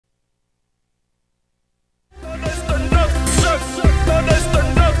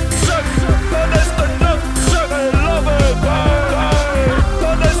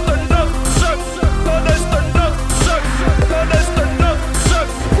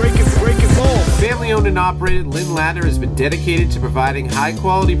and operated Lynn Ladder has been dedicated to providing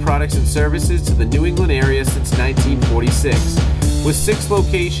high-quality products and services to the New England area since 1946. With 6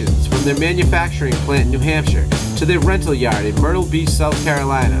 locations, from their manufacturing plant in New Hampshire to their rental yard in Myrtle Beach, South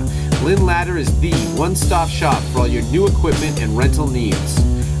Carolina, Lynn Ladder is the one-stop shop for all your new equipment and rental needs.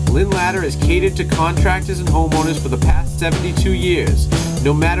 Lynn Ladder has catered to contractors and homeowners for the past 72 years,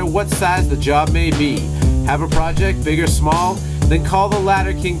 no matter what size the job may be. Have a project, big or small? Then call the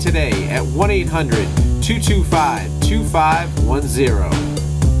Ladder King today at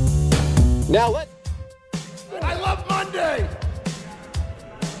 1-800-225-2510. Now let's... I love Monday!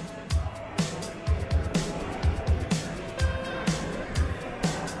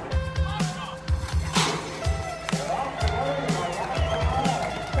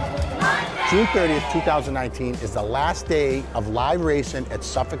 June 30th, 2019 is the last day of live racing at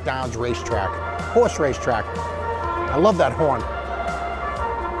Suffolk Downs Racetrack, horse racetrack. I love that horn.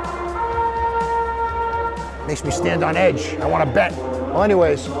 Makes me stand on edge. I want to bet. Well,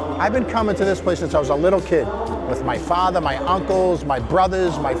 anyways, I've been coming to this place since I was a little kid with my father, my uncles, my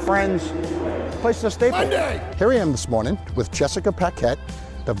brothers, my friends. The place is a staple. Monday. Here I am this morning with Jessica Paquette,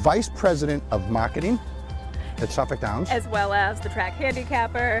 the Vice President of Marketing at Suffolk Downs. As well as the track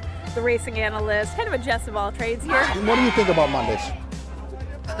handicapper, the racing analyst, kind of a Jess of all trades here. What do you think about Mondays?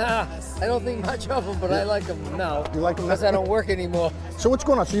 I don't think much of them, but I like them now. You like them? Because I don't work anymore. So what's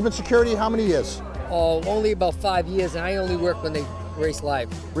going on? So you've been security how many years? Oh, only about 5 years, and I only work when they race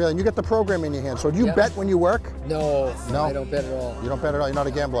live. Really? And you get the program in your hand. So do you bet when you work? No, No? I don't bet at all. You don't bet at all? You're not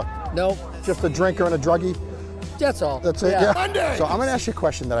a gambler? No. Just a drinker and a druggie? That's all. That's it? Yeah. Monday. So I'm going to ask you a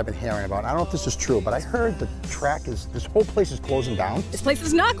question that I've been hearing about. I don't know if this is true, but I heard the track is, this whole place is closing down. This place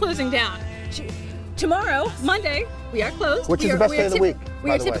is not closing down. Tomorrow, Monday, we are closed. Which is the best day of the week,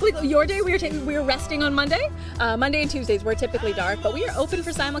 We are typically, your day, we are resting on Monday. Monday and Tuesdays, we're typically dark, but we are open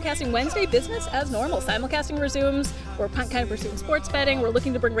for simulcasting Wednesday, business as normal. Simulcasting resumes. We're kind of pursuing sports betting. We're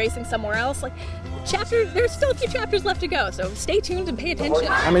looking to bring racing somewhere else. Like, there's still a few chapters left to go, so stay tuned and pay attention.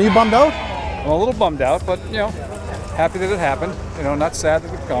 I mean, you bummed out? Well, a little bummed out, but, you know, happy that it happened. You know, not sad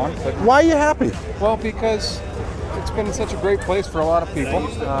that it's gone. But why are you happy? Well, because it's been such a great place for a lot of people.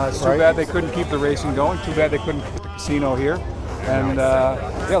 It's too bad they couldn't keep the racing going. Too bad they couldn't keep the casino here. And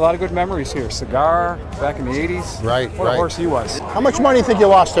yeah, a lot of good memories here. Cigar back in the 80s. Right, What a horse he was. How much money do you think you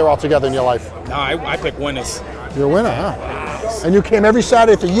lost there altogether in your life? No, I pick winners. You're a winner, huh? And you came every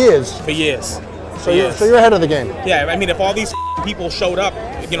Saturday for years? For years. So you're ahead of the game? Yeah, I mean, if all these people showed up,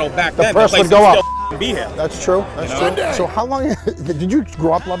 you know, back then, the price would go up. Be here. That's true. That's true. So how long did you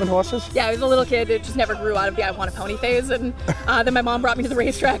grow up loving horses? Yeah, I was a little kid. It just never grew out of the I want a pony phase, and then my mom brought me to the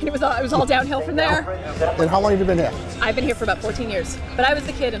racetrack, and it was all downhill from there. And how long have you been here? I've been here for about 14 years. But I was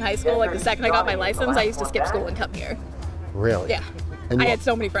the kid in high school. Like the second I got my license, I used to skip school and come here. Really? Yeah. I had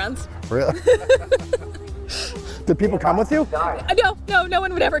so many friends. Really? Did people come with you? No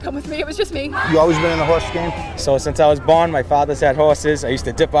one would ever come with me. It was just me. You always been in the horse game? So since I was born, my father's had horses. I used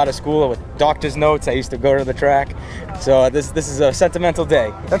to dip out of school with doctor's notes. I used to go to the track. So this is a sentimental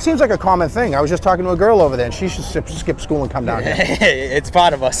day. That seems like a common thing. I was just talking to a girl over there, and she should skip school and come down here. It's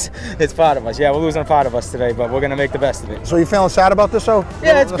part of us. It's part of us. Yeah, we're losing part of us today, but we're going to make the best of it. So you feeling sad about this, though?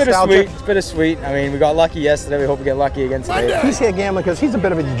 Yeah, it's bittersweet. It's bittersweet. I mean, we got lucky yesterday. We hope we get lucky again today. He's here gambling because he's a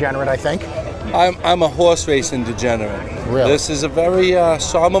bit of a degenerate, I think. I'm a horse racing degenerate. Really? This is a very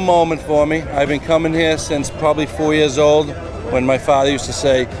somber moment for me. I've been coming here since probably 4 years old, when my father used to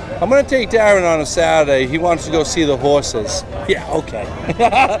say, I'm going to take Darren on a Saturday. He wants to go see the horses. Yeah, okay.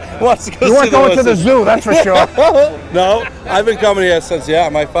 Wants to go you see weren't the going horses. to the zoo, that's for sure. No, I've been coming here since,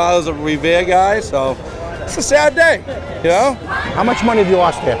 my father's a Revere guy, so it's a sad day, you know? How much money have you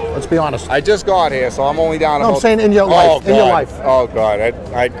lost here? Let's be honest. I just got here, so I'm only down about... I'm saying in your life. In your life. Oh, God.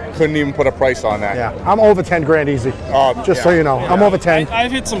 I couldn't even put a price on that. Yeah, I'm over 10 grand easy. Just so you know. Yeah. I'm over 10.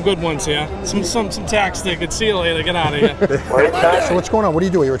 I've hit some good ones here. Some tax tickets. See you later. Get out of here. So what's going on? What do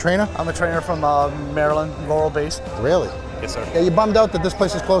you do? Are you a trainer? I'm a trainer from Maryland, Laurel base. Really? Yes, sir. Yeah, you bummed out that this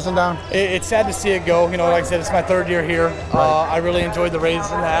place is closing down? It's sad to see it go. You know, like I said, it's my 3rd year here. I really enjoyed the race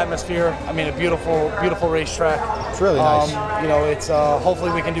and the atmosphere. I mean, a beautiful racetrack. It's really nice. You know, it's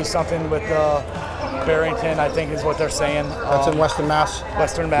hopefully we can do something with Barrington, I think is what they're saying. That's in Western Mass?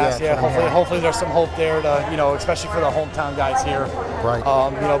 Western Mass, yeah. Hopefully there's some hope there to, you know, especially for the hometown guys here. Right.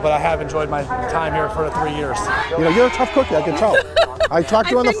 You know, but I have enjoyed my time here for 3 years. You know, you're a tough cookie, I can tell. I talked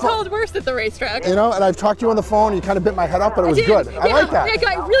to you on the phone. I've been called worse at the racetrack. You know, and I've talked to you on the phone. You kind of bit my head up, but it was good. I like that.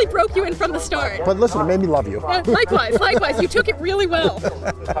 Yeah, I really broke you in from the start. But listen, it made me love you. Yeah, likewise. You took it really well.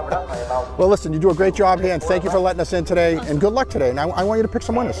 Well, listen, you do a great job here, and thank you for letting us in today, and good luck today. And I want you to pick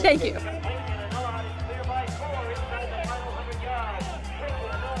some winners. Thank you.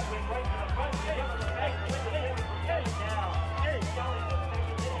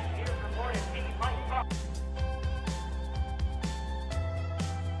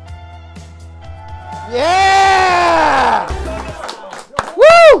 Yeah!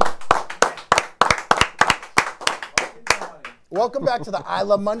 Woo! Welcome back to the I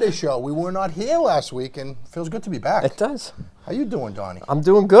Love Monday show. We were not here last week, and it feels good to be back. It does. How you doing, Donnie? I'm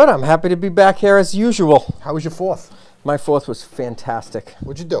doing good. I'm happy to be back here as usual. How was your 4th? My 4th was fantastic.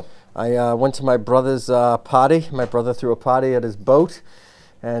 What'd you do? I went to my brother's party. My brother threw a party at his boat,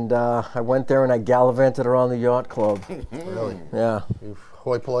 and I went there and I gallivanted around the yacht club. Really? Yeah.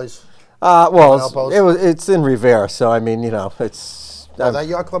 Hoi pollys? Well, it's in Revere, so I mean, you know, it's. That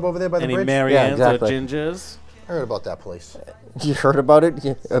yacht club over there by the bridge? Marianne's exactly. or Gingers? I heard about that place. You heard about it?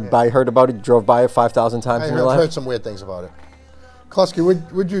 I heard about it. You drove by it 5,000 times in your life? I heard some weird things about it. Klusky,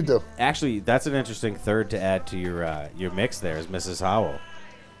 what'd you do? Actually, that's an interesting third to add to your mix there is Mrs. Howell.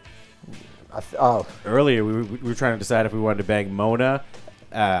 Earlier, we were trying to decide if we wanted to bang Mona,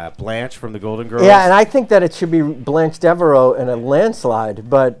 Blanche from the Golden Girls. Yeah, and I think that it should be Blanche Devereaux in a landslide,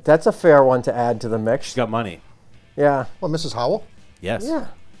 but that's a fair one to add to the mix. She's got money. Yeah. Well, Mrs. Howell? Yes. Yeah.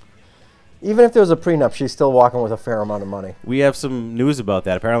 Even if there was a prenup, she's still walking with a fair amount of money. We have some news about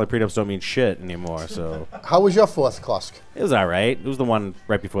that. Apparently, prenups don't mean shit anymore. So. How was your 4th, Klusk? It was all right. It was the one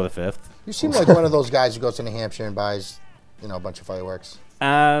right before the 5th. You seem like one of those guys who goes to New Hampshire and buys, a bunch of fireworks.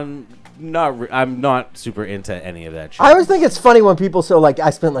 I'm not super into any of that shit. I always think it's funny when people say, like, I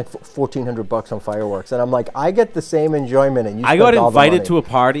spent like $1,400 on fireworks, and I'm like, I get the same enjoyment, and you. I got invited to a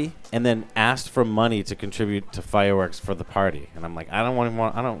party and then asked for money to contribute to fireworks for the party, and I'm like, I don't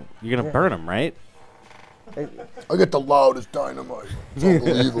want. You're gonna burn them, right? I get the loudest dynamite. It's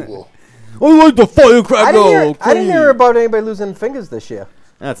unbelievable. I like the firecracker. I didn't hear about anybody losing fingers this year.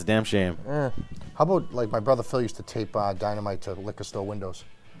 That's a damn shame. Yeah. How about, like, my brother Phil used to tape dynamite to liquor store windows?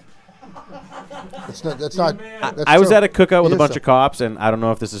 I was at a cookout with a bunch of cops, and I don't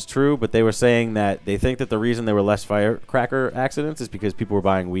know if this is true, but they were saying that they think that the reason there were less firecracker accidents is because people were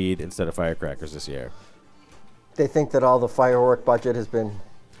buying weed instead of firecrackers this year. They think that all the firework budget has been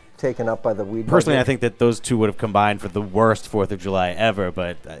taken up by the weed Personally, budget. I think that those two would have combined for the worst 4th of July ever,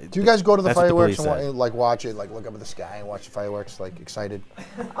 but... do you guys go to the fireworks and watch it, like look up at the sky and watch the fireworks, like excited?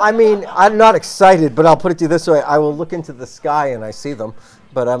 I mean, I'm not excited, but I'll put it to you this way. I will look into the sky and I see them,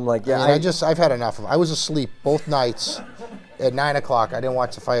 but I'm like, yeah. I've had enough of it. I was asleep both nights at 9 o'clock. I didn't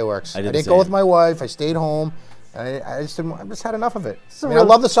watch the fireworks. I didn't go with my wife. I stayed home. I just had enough of it. I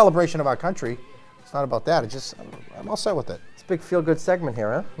love the celebration of our country. It's not about that. I'm all set with it. It's a big feel-good segment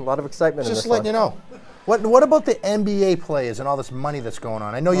here, huh? A lot of excitement in this letting you know. What about the NBA players and all this money that's going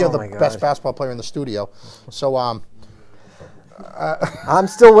on? I know you're the best basketball player in the studio, so I'm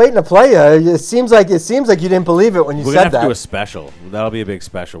still waiting to play you. It seems like you didn't believe it when you said that. We're gonna have to do a special. That'll be a big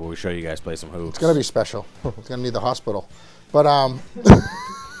special where we show you guys play some hoops. It's gonna be special. It's gonna need the hospital, but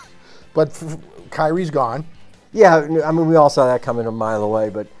Kyrie's gone. Yeah, I mean we all saw that coming a mile away,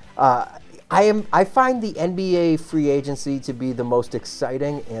 but. I find the NBA free agency to be the most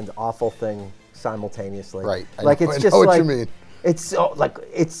exciting and awful thing simultaneously. Right. I know what you mean. It's so,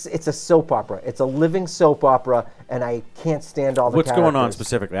 it's a soap opera. It's a living soap opera, and I can't stand all the What's characters. going on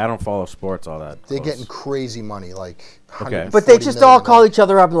specifically? I don't follow sports all that. They're getting crazy money, like. Okay. But they just all call each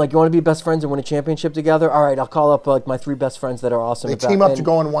other up and like, you want to be best friends and win a championship together? All right, I'll call up like my 3 best friends that are awesome. They team up to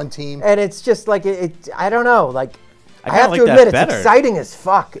go on one team. And it's just like I don't know, like. I have like to admit, it's better. exciting as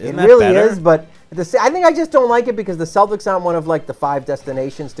fuck. Isn't it really better? is, but I think I just don't like it because the Celtics aren't one of like the 5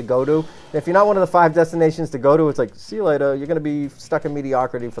 destinations to go to. And if you're not one of the 5 destinations to go to, it's like, see you later. You're going to be stuck in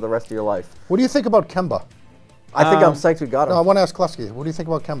mediocrity for the rest of your life. What do you think about Kemba? I think I'm psyched we got him. No, I want to ask Klusky. What do you think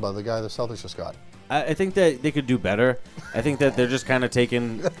about Kemba, the guy the Celtics just got? I think that they could do better. I think that they're just kind of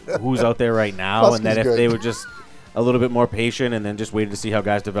taking who's out there right now, and that if they were just a little bit more patient and then just waited to see how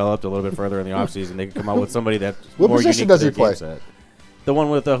guys developed a little bit further in the offseason, they could come out with somebody that's what more position unique does to he their play? game set. The one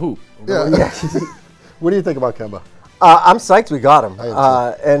with the hoop. Yeah. What do you think about Kemba? I'm psyched we got him.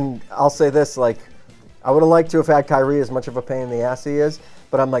 And I'll say this, like, I would have liked to have had Kyrie, as much of a pain in the ass he is,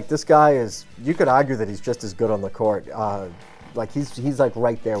 but I'm like, this guy is, you could argue that he's just as good on the court. Like he's like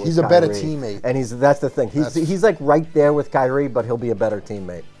right there with Kyrie. He's a better teammate. And that's the thing. He's like right there with Kyrie, but he'll be a better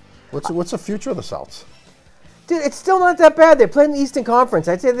teammate. What's the future of the Celtics? Dude, it's still not that bad. They're playing the Eastern Conference.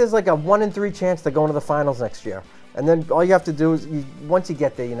 I'd say there's like a 1 in 3 chance to go into the finals next year. And then all you have to do is, once you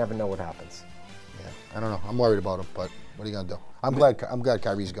get there, you never know what happens. Yeah, I don't know. I'm worried about him, but what are you gonna do? I'm glad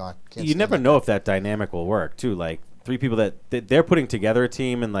Kyrie's gone. You never know if that dynamic will work too. Like 3 people that they're putting together a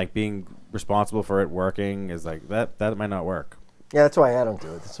team and like being responsible for it working is like that might not work. Yeah, that's why I don't do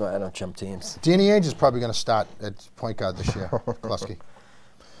it. That's why I don't jump teams. Danny Ainge is probably going to start at point guard this year, Klusky.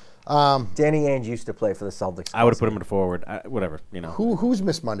 Danny Ainge used to play for the Celtics. I would have put him in forward. Whatever, you know. Who's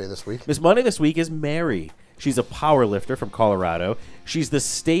Miss Monday this week? Miss Monday this week is Mary. She's a power lifter from Colorado. She's the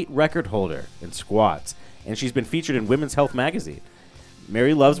state record holder in squats, and she's been featured in Women's Health magazine.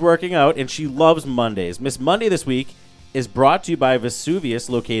 Mary loves working out, and she loves Mondays. Miss Monday this week is brought to you by Vesuvius,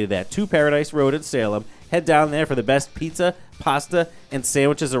 located at 2 Paradise Road in Salem. Head down there for the best pizza, pasta, and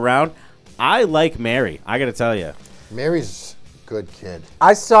sandwiches around. I like Mary, I got to tell you. Mary's a good kid.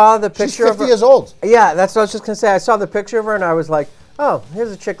 I saw the picture She's 50 of her. years old. Yeah, that's what I was just going to say. I saw the picture of her, and I was like, oh,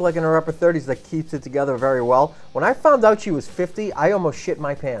 here's a chick like in her upper 30s that keeps it together very well. When I found out she was 50, I almost shit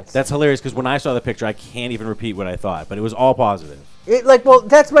my pants. That's hilarious, because when I saw the picture, I can't even repeat what I thought, but it was all positive.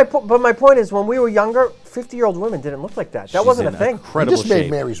 That's my point. But my point is, when we were younger, 50-year-old women didn't look like that. That wasn't a thing. You just made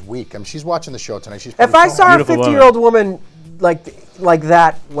Mary's week. I mean, she's watching the show tonight. She's if I saw a 50-year-old woman like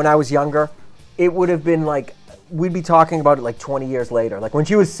that when I was younger, it would have been like we'd be talking about it like 20 years later. Like when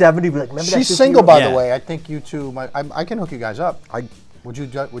she was 70, we'd be like, remember that? She's single, by the way. I think you two. I can hook you guys up. Would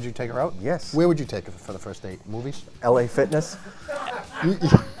you take her out? Yes. Where would you take her for the first date? Movies? LA Fitness.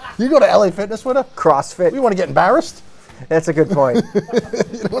 You go to LA Fitness with her? CrossFit. You want to get embarrassed? That's a good point.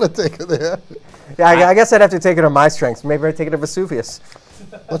 You don't want to take her there. Yeah, I guess I'd have to take her to my strengths. Maybe I'd take her to Vesuvius.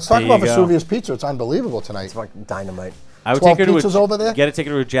 Let's talk about Vesuvius Pizza. It's unbelievable tonight. It's like dynamite. I would take her to pizzas over there? Get to take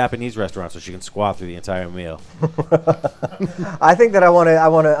her to a Japanese restaurant so she can squat through the entire meal. I think that I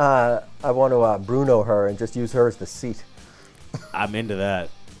want to Bruno her and just use her as the seat. I'm into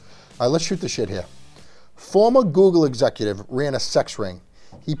that. All right, let's shoot the shit here. Former Google executive ran a sex ring.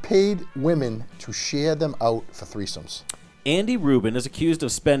 He paid women to share them out for threesomes. Andy Rubin is accused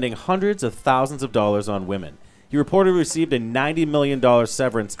of spending hundreds of thousands of dollars on women. He reportedly received a $90 million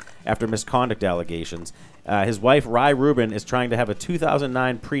severance after misconduct allegations. His wife, Rye Rubin, is trying to have a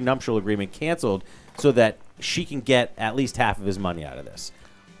 2009 prenuptial agreement canceled so that she can get at least half of his money out of this.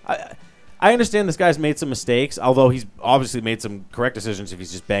 I understand this guy's made some mistakes, although he's obviously made some correct decisions if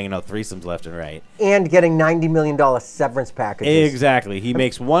he's just banging out threesomes left and right. And getting $90 million severance packages. Exactly. He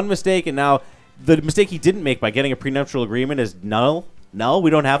makes one mistake, and now the mistake he didn't make by getting a prenuptial agreement is null. No,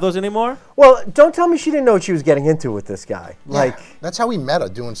 we don't have those anymore? Well, don't tell me she didn't know what she was getting into with this guy. Yeah, like that's how we met her,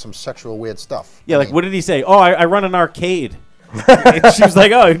 doing some sexual weird stuff. Yeah, what did he say? Oh, I run an arcade. She was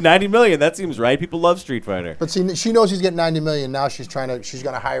like, oh, $90 million. That seems right. People love Street Fighter. But see, she knows he's getting $90 million. Now she's going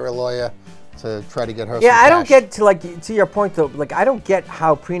to hire a lawyer to try to get her. Yeah, I don't get to your point though. Like, I don't get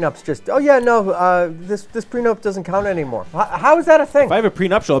how prenups just. Oh yeah, no, this prenup doesn't count anymore. How is that a thing? If I have a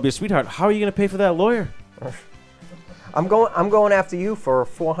prenuptial, I'll be a sweetheart. How are you going to pay for that lawyer? I'm going after you for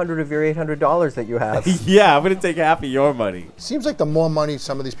 $400 of your $800 that you have. Yeah, I'm going to take half of your money. Seems like the more money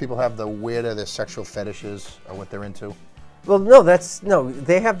some of these people have, the weirder their sexual fetishes or what they're into. Well, no,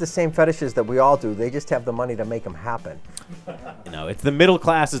 they have the same fetishes that we all do. They just have the money to make them happen. It's the middle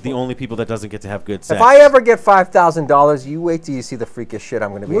class is the only people that doesn't get to have good sex. If I ever get $5,000, you wait till you see the freakish shit I'm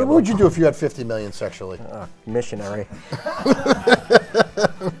going to be. What would you do if you had $50 million sexually? Missionary.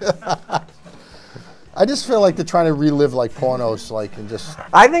 I just feel like they're trying to relive like pornos, like and just.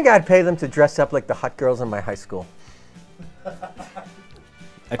 I think I'd pay them to dress up like the hot girls in my high school.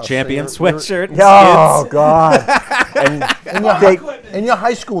 A champion sweatshirt. And oh God! And in your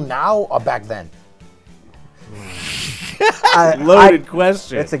high school now or back then? Loaded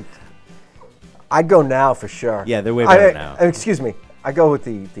question. I'd go now for sure. Yeah, they're way better now. Excuse me. I go with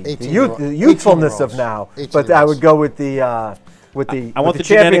the youthfulness of now, but I would go with the. I want the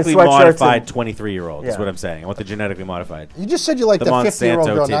genetically modified 23-year-old. Is what I'm saying. I want the genetically modified. You just said you like the 50-year-old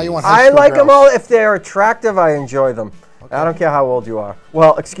girl. Now you want. I like them all. If they're attractive, I enjoy them. Okay. I don't care how old you are.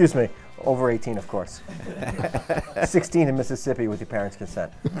 Well, excuse me. Over 18, of course. 16 in Mississippi with your parents'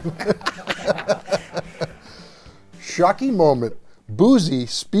 consent. Shocking moment. Boozy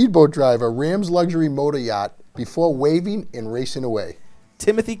speedboat driver rams luxury motor yacht before waving and racing away.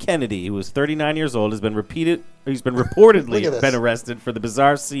 Timothy Kennedy, who is 39 years old, he's been reportedly been arrested for the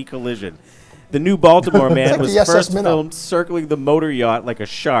bizarre sea collision. The new Baltimore man was first filmed circling the motor yacht like a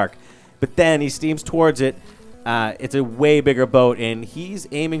shark, but then he steams towards it. It's a way bigger boat, and he's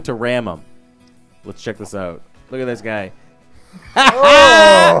aiming to ram him. Let's check this out. Look at this guy.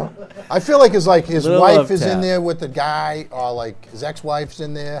 Oh! I feel like his wife is in there with the guy, or like his ex-wife's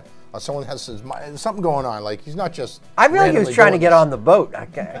in there, or someone has something going on. Like he's not just. I feel like he was trying to get on the boat. I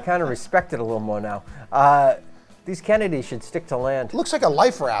kind of respect it a little more now. These Kennedys should stick to land. It looks like a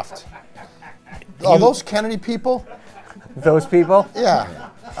life raft. Oh, those Kennedy people. Those people? Yeah.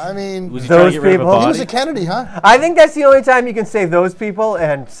 I mean, those people. He was a Kennedy, huh? I think that's the only time you can say those people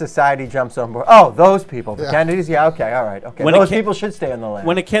and society jumps on board. Oh, those people. The Kennedys? Yeah, okay, all right. Okay. Those people should stay on the land.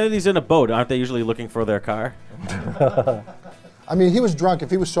 When a Kennedy's in a boat, aren't they usually looking for their car? I mean, he was drunk.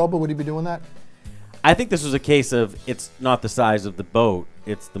 If he was sober, would he be doing that? I think this was a case of it's not the size of the boat,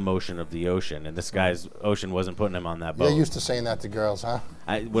 it's the motion of the ocean. And this guy's ocean wasn't putting him on that boat. You're used to saying that to girls, huh?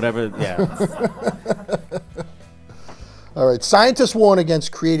 Yeah. All right. Scientists warn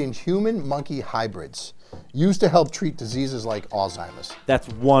against creating human-monkey hybrids used to help treat diseases like Alzheimer's. That's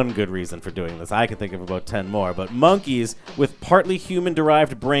one good reason for doing this. I can think of about 10 more. But monkeys with partly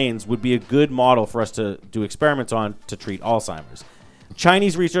human-derived brains would be a good model for us to do experiments on to treat Alzheimer's.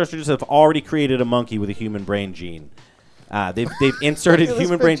 Chinese researchers have already created a monkey with a human brain gene. They've inserted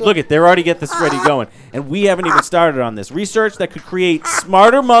human brains. Look at, they're already get this ready going. And we haven't even started on this. Research that could create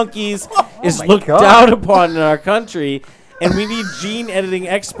smarter monkeys is looked down upon in our country. And we need gene editing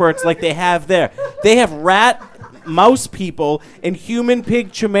experts like they have there. They have rat, mouse people, and human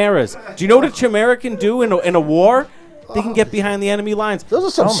pig chimeras. Do you know what a chimera can do in a war? They can get behind the enemy lines. Those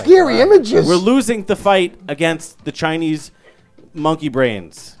are some scary images. We're losing the fight against the Chinese monkey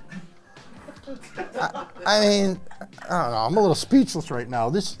brains. I mean, I don't know. I'm a little speechless right now.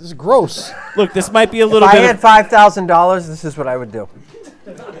 This is gross. Look, this might be a little bit. If I had $5,000, this is what I would do.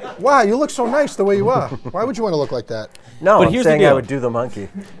 Wow, you look so nice the way you are. Why would you want to look like that? No, but I'm here's saying the deal. I would do the monkey.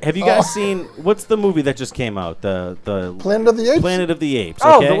 Have you guys seen, what's the movie that just came out? The Planet of the Apes? Planet of the Apes.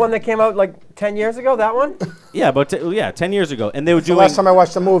 Oh, okay? the one that came out like 10 years ago, that one? Yeah, about 10 years ago. And they were doing the last time I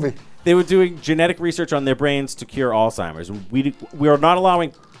watched the movie. They were doing genetic research on their brains to cure Alzheimer's. We are not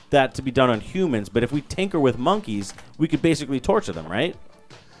allowing that to be done on humans, but if we tinker with monkeys, we could basically torture them, right?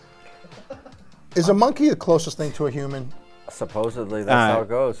 Is a monkey the closest thing to a human? Supposedly, that's how it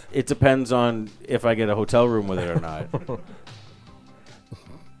goes. It depends on if I get a hotel room with it or not.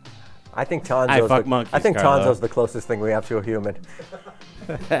 I think Tonzo's the closest thing we have to a human.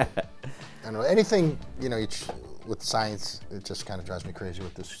 I don't know. Anything, with science, it just kind of drives me crazy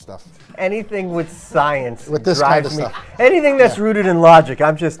with this stuff. Anything with science with this drives kind of me. stuff. Anything that's rooted in logic,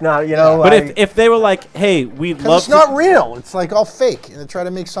 I'm just not, But if they were like, hey, we'd love it's not real. It's like all fake. And they try to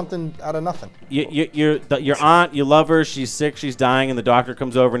make something out of nothing. Your aunt, you love her, she's sick, she's dying, and the doctor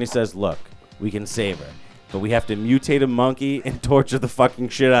comes over and he says, look, we can save her. But we have to mutate a monkey and torture the fucking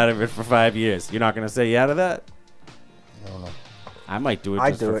shit out of it for 5 years. You're not going to say yeah to that? I don't know. I might do it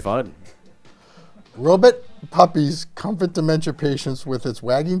just for fun. Robot puppies comfort dementia patients with its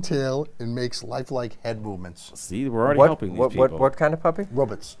wagging tail and makes lifelike head movements. See, we're already helping these people. What kind of puppy?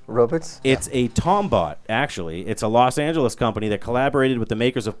 Robots. Robots? It's a Tombot, actually. It's a Los Angeles company that collaborated with the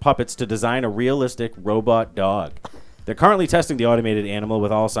makers of puppets to design a realistic robot dog. They're currently testing the automated animal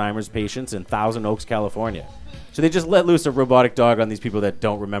with Alzheimer's patients in Thousand Oaks, California. So they just let loose a robotic dog on these people that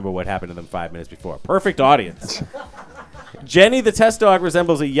don't remember what happened to them 5 minutes before. Perfect audience. Jenny, the test dog,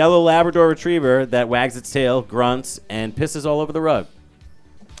 resembles a yellow Labrador retriever that wags its tail, grunts, and pisses all over the rug.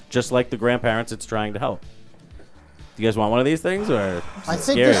 Just like the grandparents it's trying to help. Do you guys want one of these things? Or I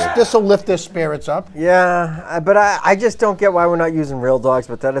think this will lift their spirits up. Yeah, but I just don't get why we're not using real dogs,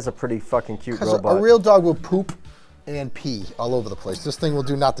 but that is a pretty fucking cute robot. Because a real dog will poop and pee all over the place. This thing will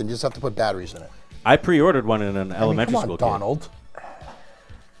do nothing. You just have to put batteries in it. I pre-ordered one in an elementary school. Donald.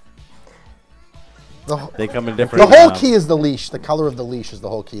 They come in different. The whole key is the leash. The color of the leash is the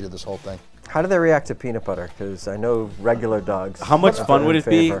whole key to this whole thing. How do they react to peanut butter? Because I know regular dogs. How much fun would it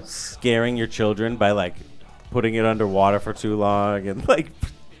be scaring your children by like putting it underwater for too long and like?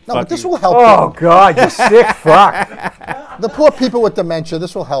 No, but this will help. Oh God, you sick fuck! The poor people with dementia.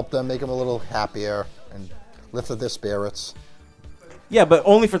 This will help them, make them a little happier and lift their spirits. Yeah, but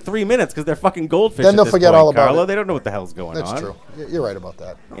only for 3 minutes because they're fucking goldfish. Then they'll forget all about Carlo. it. They don't know what the hell's going on. That's true. You're right about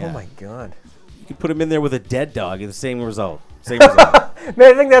that. Yeah. Oh my God. You could put them in there with a dead dog. The same result. Same result.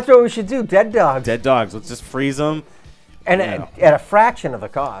 Man, I think that's what we should do. Dead dogs. Dead dogs. Let's just freeze them. And at a fraction of the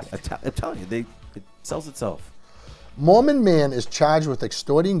cost. I'm telling you, it sells itself. Mormon man is charged with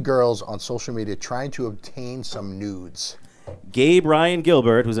extorting girls on social media trying to obtain some nudes. Gabe Ryan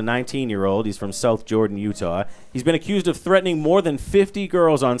Gilbert, who's a 19-year-old, he's from South Jordan, Utah. He's been accused of threatening more than 50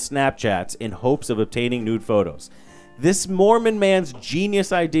 girls on Snapchats in hopes of obtaining nude photos. This Mormon man's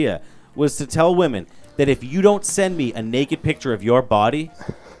genius idea was to tell women that if you don't send me a naked picture of your body,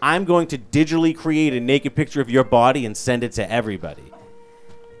 I'm going to digitally create a naked picture of your body and send it to everybody.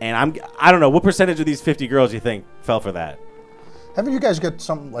 And I don't know, what percentage of these 50 girls you think fell for that? Haven't you guys got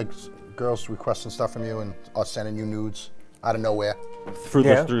some like girls requesting stuff from you and us sending you nudes out of nowhere? Through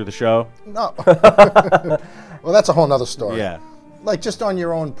the show? No. Well, that's a whole nother story. Yeah. Like just on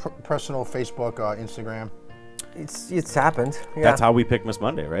your own personal Facebook or Instagram. It's happened. Yeah. That's how we picked Miss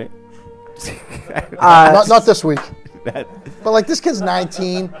Monday, right? Not this week. But like this kid's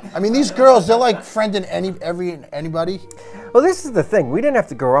 19. I mean, these girls, they're like friending anybody. Well, this is the thing. We didn't have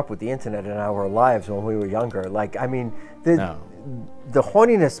to grow up with the internet in our lives when we were younger. Like, I mean, the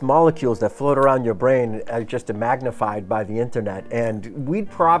horniness molecules that float around your brain are just magnified by the internet, and we'd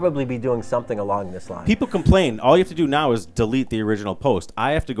probably be doing something along this line. People complain. All you have to do now is delete the original post.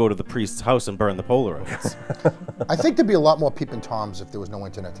 I have to go to the priest's house and burn the Polaroids. I think there'd be a lot more peeping Toms if there was no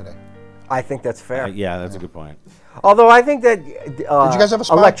internet today. I think that's fair. Yeah, that's a good point. Although I think that Did you guys have a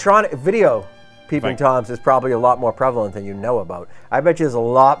spot? electronic video peeping Toms is probably a lot more prevalent than you know about. I bet you there's a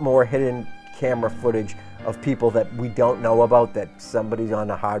lot more hidden camera footage of people that we don't know about that somebody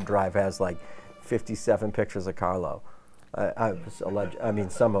on a hard drive has like 57 pictures of Carlo. I mean,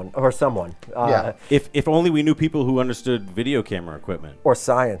 someone. Yeah. If only we knew people who understood video camera equipment. Or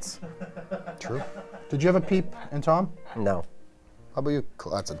science. True. Did you have a peep in Tom? No. How about you?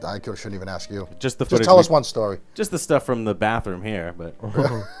 I shouldn't even ask you. Just the footage. Just tell us one story. Just the stuff from the bathroom here, but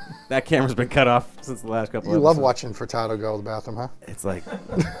that camera's been cut off since the last couple of You love watching Furtado go to the bathroom, huh? It's like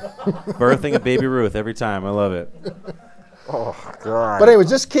birthing a baby Ruth every time. I love it. Oh, God. But anyways,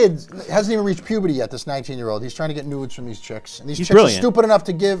 this kid hasn't even reached puberty yet, this 19-year-old. He's trying to get nudes from these chicks. And these chicks brilliant. are stupid enough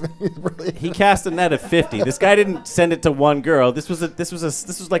to give. He cast a net of 50. This guy didn't send it to one girl. This was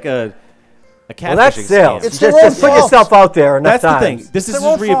like a catfishing well, that's sales. It's just put yourself out there enough That's the times. thing. This is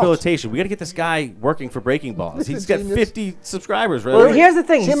his rehabilitation. We got to get this guy working for Breaking Balls. He's got 50 subscribers. Right? Well, here's the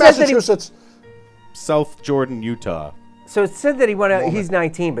thing. He Massachusetts. South Jordan, Utah. So it said that he's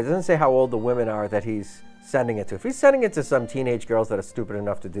 19, but it doesn't say how old the women are that he's sending it to. If he's sending it to some teenage girls that are stupid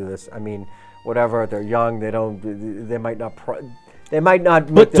enough to do this, I mean, whatever, they're young, they might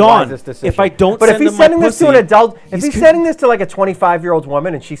not make the wisest decision. If I don't but send if he's them sending my this to pussy, an adult, if he's sending this to like a 25-year-old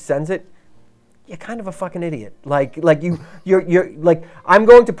woman and she sends it, you're kind of a fucking idiot. You're like, I'm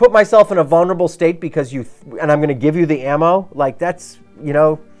going to put myself in a vulnerable state because and I'm going to give you the ammo. Like that's,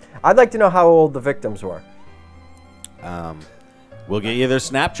 I'd like to know how old the victims were. We'll get you their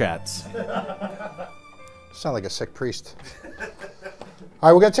Snapchats. Sound like a sick priest. All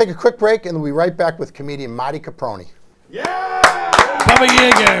right, we're going to take a quick break, and we'll be right back with comedian Marty Caproni. Bubba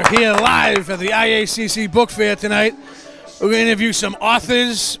Yeager here live at the IACC Book Fair tonight. We're going to interview some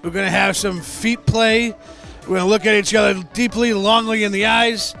authors. We're going to have some feet play. We're going to look at each other deeply, longly in the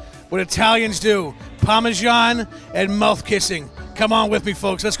eyes. What Italians do. Parmesan and mouth kissing. Come on with me,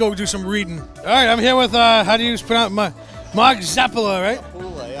 folks. Let's go do some reading. All right, I'm here with, how do you pronounce Mark Zappola, right?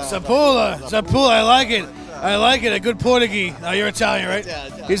 Zappola, I like it. I like it, a good Portuguese. Oh, you're Italian, right?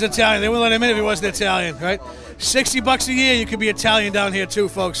 Yeah, he's Italian. They wouldn't let him in if he wasn't Italian, right? $60 a year, you could be Italian down here too,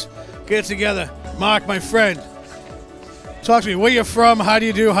 folks. Get it together. Mark, my friend. Talk to me. Where you from? How do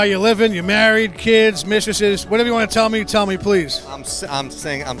you do? How you living? You married? Kids? Mistresses? Whatever you want to tell me, please. I'm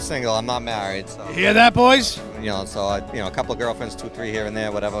single. I'm not married. So. You hear that, boys? So a couple of girlfriends, 2, 3 here and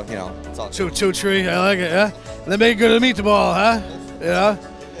there, whatever. It's all. Two, 3. I like it. Yeah. They make good meatball, huh? Yeah.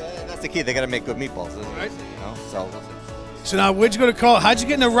 That's the key. They got to make good meatballs, right? So now, where'd you go to college? How'd you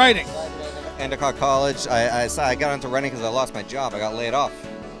get into writing? Endicott College. I got into writing because I lost my job. I got laid off.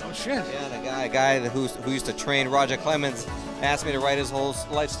 Oh shit! Yeah, and a guy who used to train Roger Clemens asked me to write his whole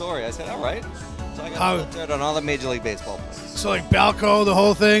life story. I said, all right. So I got started on all the Major League Baseball players. So like Balco, the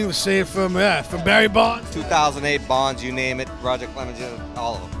whole thing was saved from Barry Bonds. 2008 Bonds, you name it. Roger Clemens,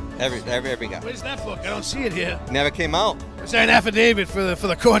 all of them. Every guy. Where's that book? I don't see it here. Never came out. Is that an affidavit for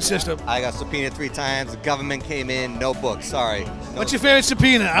the court system? I got subpoenaed 3 times. The government came in. No book. Sorry. What's your favorite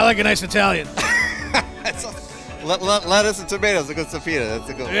subpoena? I like a nice Italian. Lettuce and tomatoes. A good subpoena. That's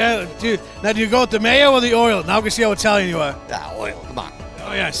a good one. Yeah. Now, do you go with the mayo or the oil? Now we can see how Italian you are. Oil. Come on.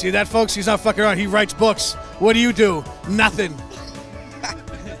 Oh yeah. See that, folks? He's not fucking around. He writes books. What do? Nothing.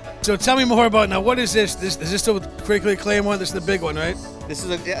 So tell me more about now. What is this? Is this the critically acclaimed one? This is the big one, right? This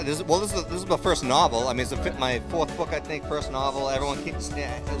is my first novel. I mean, it's my 4th book, I think, first novel. Everyone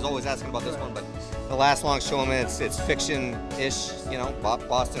is always asking about this one, but the last longshoreman, it's fiction-ish,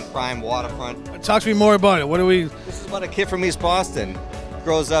 Boston crime, waterfront. Talk to me more about it. This is about a kid from East Boston.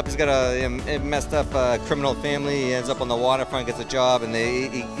 Grows up, he's got a messed up criminal family. He ends up on the waterfront, gets a job, and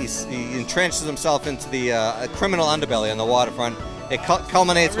he entrenches himself into the criminal underbelly on the waterfront. It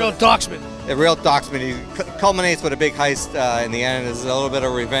culminates. A real docksman. A real docksman. He culminates with a big heist in the end. There's a little bit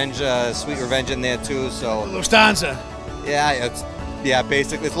of revenge, sweet revenge in there too. So Lufthansa. Yeah,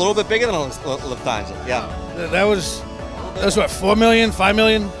 basically it's a little bit bigger than Lufthansa. Yeah. That was what, 4 million, 5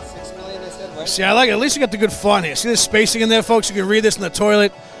 million? 6 million, they said, right? See, I like it. At least you got the good font here. See the spacing in there, folks? You can read this in the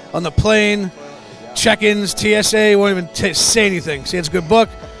toilet, on the plane, check-ins, TSA. Won't even say anything. See, it's a good book.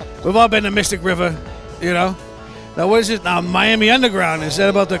 We've all been to Mystic River, Now, what is it now? Miami Underground. Is that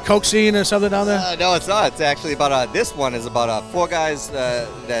about the coke scene or something down there? No, it's not. It's actually about, this one is about 4 guys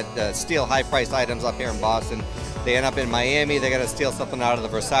that steal high-priced items up here in Boston. They end up in Miami. They got to steal something out of the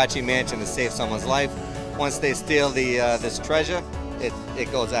Versace mansion to save someone's life. once they steal the this treasure,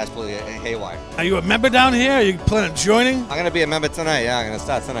 it goes absolutely haywire. Are you a member down here? Are you planning on joining? I'm gonna be a member tonight. Yeah, I'm gonna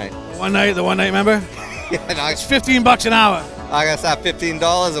start tonight. The one night member? Yeah, no, it's $15 an hour. I'm gonna start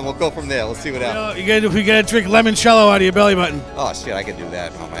 $15 and we'll go from there. We'll see what happens. We gotta drink limoncello out of your belly button. Oh shit, I can do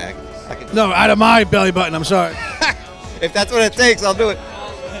that. Oh, man. I can No, out of my belly button. I'm sorry. If that's what it takes, I'll do it.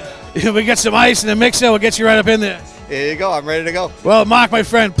 We get some ice in the mixer. We'll get you right up in there. Here you go. I'm ready to go. Well, Mark, my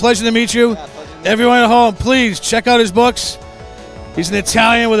friend, pleasure to meet you. Everyone at home, please check out his books. He's an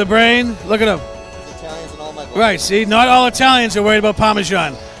Italian with a brain. Look at him. Italians in all my books. Right, see, not all Italians are worried about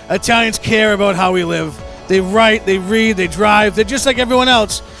Parmesan. Italians care about how we live. They write, they read, they drive. They're just like everyone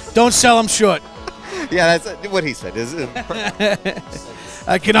else. Don't sell them short. Yeah, that's what he said.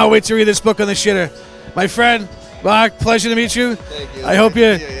 I cannot wait to read this book on the shitter. My friend, Mark, pleasure to meet you. Thank you. I hope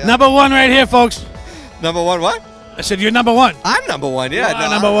you're number one right here, folks. Number one what? I said you're number one. I'm number one, yeah. No,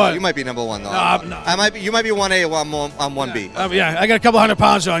 number one. You might be number one, though. No. You might be 1A or I'm 1B. Yeah, I got a couple 100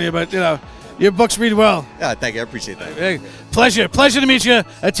 pounds on you, but, your books read well. Yeah, thank you. I appreciate that. Hey, pleasure to meet you.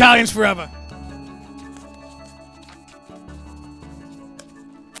 Italians forever.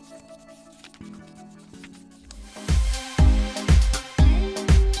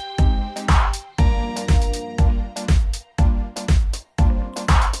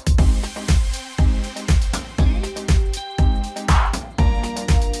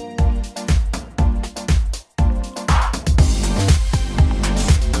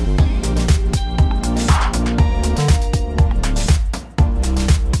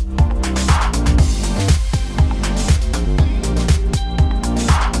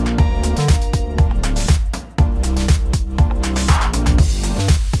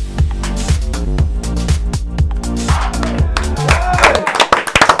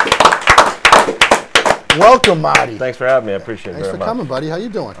 Welcome, Marty. Thanks for having me. I appreciate it Thanks very for much. coming, buddy. How you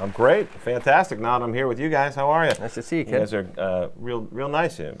doing? I'm great. Fantastic. Now that I'm here with you guys, how are you? Nice to see you, kid. You guys are real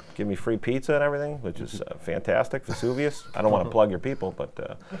nice. You give me free pizza and everything, which is fantastic. Vesuvius. I don't want to plug your people,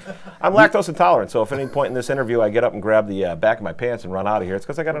 but I'm lactose intolerant, so if at any point in this interview I get up and grab the back of my pants and run out of here, it's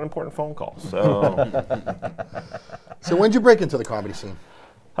because I got an important phone call. So, So when did you break into the comedy scene?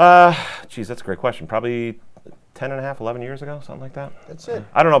 Geez, that's a great question. Probably 10 and a half, 11 years ago, something like that. That's it.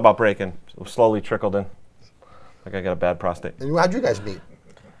 I don't know about breaking. It slowly trickled in. Like I got a bad prostate. And how'd you guys meet?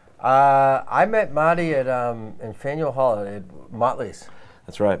 I met Marty at in Faneuil Hall at Motley's.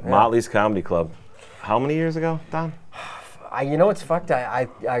 That's right, Yeah. Motley's Comedy Club. How many years ago, Don? You know what's fucked? I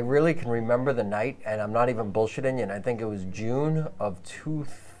really can remember the night, and I'm not even bullshitting you, and I think it was June of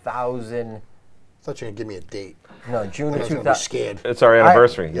 2000. I thought you were going to give me a date. No, June I of was 2000. gonna be scared. It's our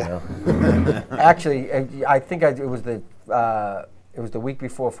anniversary, you know. Actually, I think it was the week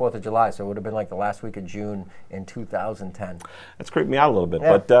before 4th of July, so it would have been like the last week of June in 2010. That's creeped me out a little bit,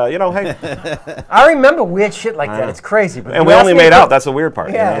 Yeah. but you know, hey. I remember weird shit like that. It's crazy. But And you we asked only me made if out. it- That's the weird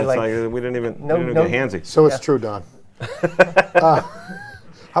part. Yeah, you know? It's like we didn't even get handsy. So it's true, Don.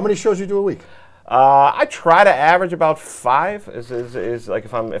 How many shows you do a week? I try to average about 5. Is like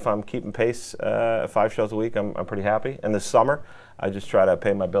if I'm keeping pace, 5 shows a week, I'm pretty happy. And this summer, I just try to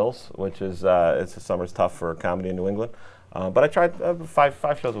pay my bills, which is the summer's tough for comedy in New England. But I tried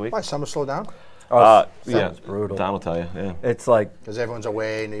 5 shows a week. Why, summer slow down? Yeah, Sounds brutal. Don will tell you. Yeah. It's like Because everyone's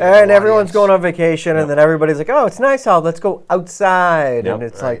away. And, and everyone's going on vacation, and then everybody's like, "Oh, it's nice out. Let's go outside." Yep. And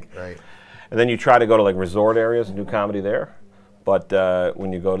it's Right. And then you try to go to like resort areas and do comedy there. But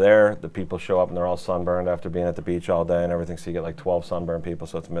when you go there, the people show up and they're all sunburned after being at the beach all day and everything. So you get like 12 sunburned people,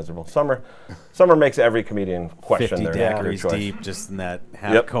 so it's miserable. Summer makes every comedian question 50 their degrees choice. deep, just in that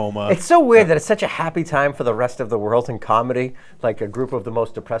half coma. It's so weird that it's such a happy time for the rest of the world in comedy. Like a group of the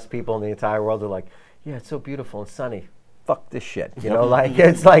most depressed people in the entire world are like, "Yeah, it's so beautiful and sunny. Fuck this shit." You know, like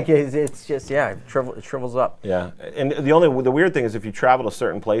it's just it shrivels up. Yeah, and the weird thing is if you travel to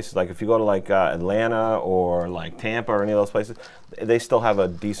certain places, like if you go to like Atlanta or like Tampa or any of those places, they still have a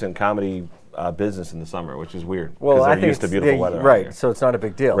decent comedy business in the summer, which is weird. Well, I they're think used to beautiful weather. out right? here. So it's not a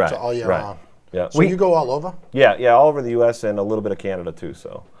big deal. Right. So all year right. round. Yeah. So you go all over? Yeah, all over the U.S. and a little bit of Canada too.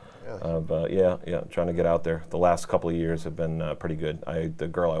 So, but yeah, trying to get out there. The last couple of years have been pretty good. The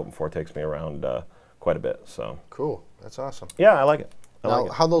girl I open for takes me around quite a bit. So Cool. That's awesome. yeah, I like it. Now,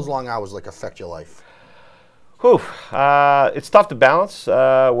 how those long hours affect your life? Whew. It's tough to balance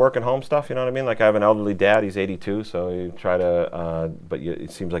work and home stuff. You know what I mean? Like I have an elderly dad. He's 82, so you try to. But it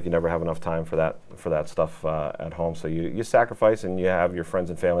seems like you never have enough time for that stuff at home. So you sacrifice, and you have your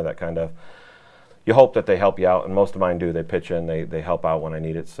friends and family that kind of. You hope that they help you out, and most of mine do. They pitch in, they help out when I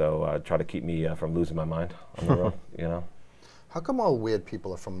need it. So try to keep me from losing my mind on the road. You know. How come all weird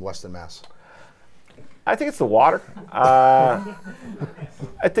people are from Western Mass? I think it's the water.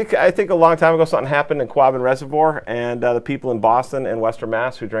 I think a long time ago something happened in Quabbin Reservoir, and the people in Boston and Western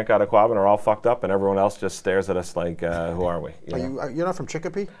Mass who drink out of Quabbin are all fucked up, and everyone else just stares at us like, who are we? You're not from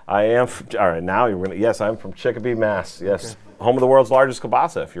Chicopee? I am. All right, now you're gonna. Yes, I'm from Chicopee, Mass. Yes, home of the world's largest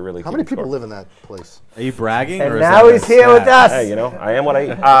kielbasa. If you're really. How many people live in that place? Are you bragging? And or now is he's that here with us. Hey, I am what I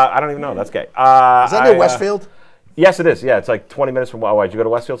eat. I don't even know. That's gay. Is that near Westfield? Yes, it is. Yeah, it's like 20 minutes from. Why did you go to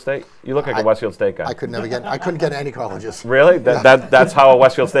Westfield State? You look like a Westfield State guy. I couldn't get any colleges. Really? That's how a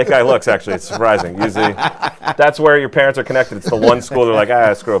Westfield State guy looks. Actually, it's surprising. Usually, that's where your parents are connected. It's the one school they're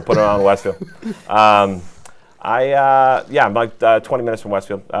like, screw it, put it on Westfield. I'm like 20 minutes from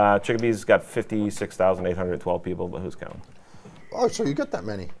Westfield. Chicopee's got 56,812 people, but who's counting? Oh, so you got that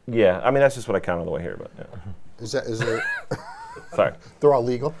many? Yeah, I mean that's just what I count on the way here. But yeah. Is there? Sorry. They're all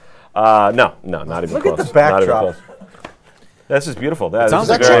legal. No, not even Look close. at the backdrop. This is beautiful. Is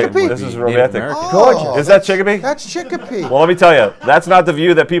that Chicopee? This is romantic. Gorgeous. Is that Chicopee? That's Chicopee. Well, let me tell you, that's not the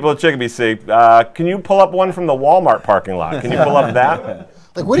view that people at Chicopee see. Can you pull up one from the Walmart parking lot? Can you pull up that?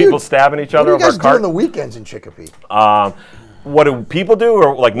 Like, what people stabbing each other over a cart? What do you guys do on the weekends in Chicopee? What do people do,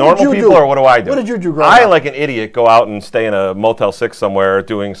 or like normal people, or what do I do? What did you do growing up? I, like an idiot, go out and stay in a Motel 6 somewhere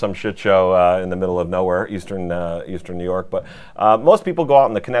doing some shit show in the middle of nowhere, eastern New York. But most people go out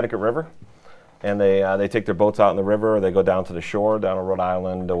in the Connecticut River, and they take their boats out in the river, or they go down to the shore, down in Rhode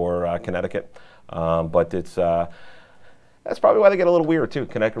Island or Connecticut. But it's that's probably why they get a little weird too.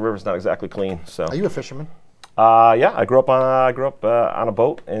 Connecticut River's not exactly clean. So. Are you a fisherman? Yeah, I grew up on a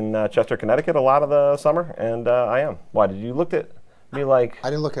boat in Chester, Connecticut, a lot of the summer, and I am. Why did you look at me like? I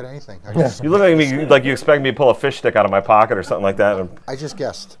didn't look at anything. You look at me like you expect me to pull a fish stick out of my pocket or something like that. I just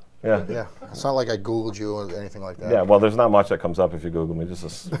guessed. Yeah. Yeah. It's not like I Googled you or anything like that. Yeah. Well, there's not much that comes up if you Google me. Just a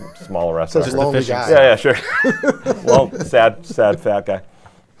small restaurant. Just a lonely guy. Yeah, sure. Well, sad fat guy.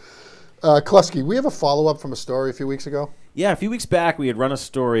 Klusky, we have a follow-up from a story a few weeks ago. Yeah, a few weeks back we had run a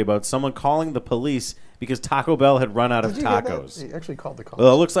story about someone calling the police because Taco Bell had run out of tacos. He actually called the cops.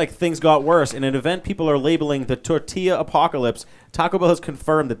 Well, it looks like things got worse. In an event people are labeling the tortilla apocalypse, Taco Bell has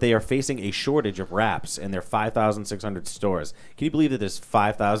confirmed that they are facing a shortage of wraps in their 5,600 stores. Can you believe that there's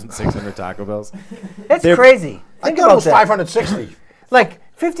 5,600 Taco Bells? That's crazy. I thought it was 560. Like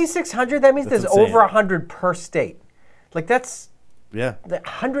 5,600, that means That's there's insane. over 100 per state. Like that's... Yeah.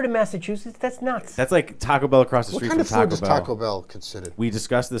 100 in Massachusetts? That's nuts. That's like Taco Bell across the street What kind from of food Taco is Bell. Taco Bell considered? We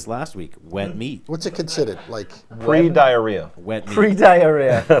discussed this last week. Wet meat. What's it considered? Like Pre-diarrhea. Wet meat.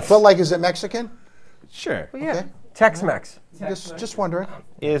 Pre-diarrhea. But like, is it Mexican? Sure. Well, yeah. Okay. Tex-Mex. Just wondering.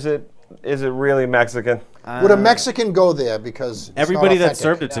 Is it really Mexican? Would a Mexican go there because it's Everybody not that authentic?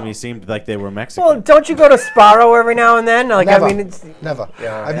 served it to me seemed like they were Mexican. Well, don't you go to Sparrow every now and then? Like, Never. I mean, it's... Never.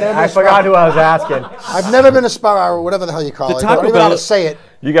 Yeah, I've never I been forgot Sparrow. who I was asking. I've never been a Sparrow or whatever the hell you call The it. I Taco don't even know how Bell- to say it.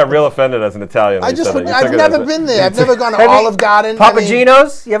 You got real offended as an Italian. when you said that. You I've took it never as been there. I've never gone to Have you- Olive Garden.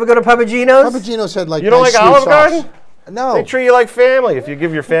 Papagino's? You ever go to Papagino's? Papagino's had like You don't nice like sweet Olive sauce. Garden? No. They treat you like family. If you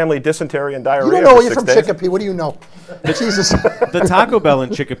give your family dysentery and diarrhea You don't know for you're 6 from days. Chicopee. What do you know? Jesus. The Taco Bell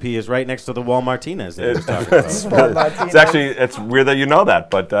in Chicopee is right next to the Walmartinez. that he was talking about. It's actually it's weird that you know that,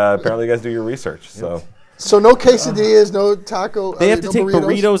 but apparently you guys do your research. So So no quesadillas, no taco. They have to no take burritos?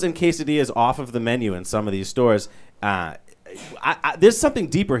 burritos and quesadillas off of the menu in some of these stores. There's something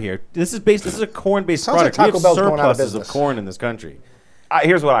deeper here. This is a corn-based Sounds like product. We Taco have Bell's going out of surpluses of business. corn in this country.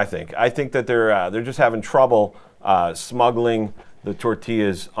 Here's what I think. I think that they're just having trouble smuggling the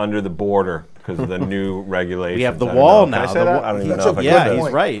tortillas under the border because of the new regulations. We have the I don't know. wall Can now. I say that? I don't even That's know. a if I good can. point.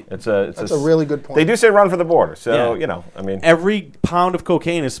 He's right. That's a really good point. They do say run for the border, so Yeah. I mean. Every pound of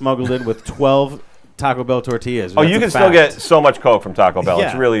cocaine is smuggled in with 12 Taco Bell tortillas. Oh, That's you a can fact. still get so much Coke from Taco Bell.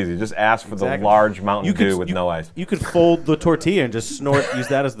 It's Yeah. real easy. Just ask for Exactly. the large Mountain You could- Dew with no ice. You could fold the tortilla and just use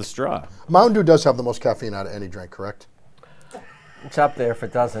that as the straw. Mountain Dew does have the most caffeine out of any drink, correct? It's up there if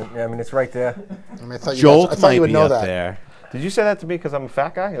it doesn't. I mean, it's right there. I mean, I thought Jolt you might would be know up that. there. Did you say that to me because I'm a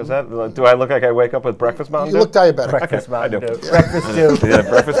fat guy? Is that? Do I look like I wake up with breakfast Mountain You Dew? look diabetic. Breakfast Okay, I do. Mountain Dew. Breakfast Dew. Yeah,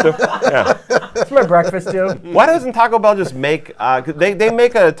 breakfast Dew? Yeah. It's my breakfast Dew. Why doesn't Taco Bell just make? They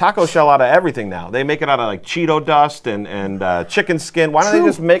make a taco shell out of everything now. They make it out of like Cheeto dust and chicken skin. Why don't they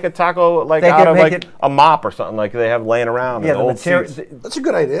just make a taco like They out could of make like it- a mop or something like they have laying around? Yeah, and the old material, seats? That's a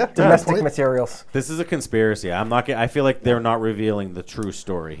good idea. domestic Point. materials. This is a conspiracy. I'm not. I feel like they're not revealing the true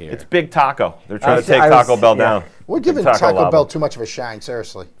story here. It's Big Taco. They're trying to see- take I was- Taco Bell yeah. down. We're Big giving Taco lava. Bell too much of a shine,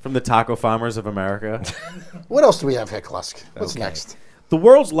 seriously. From the taco farmers of America. What else do we have here, Klusk? What's Okay. next? The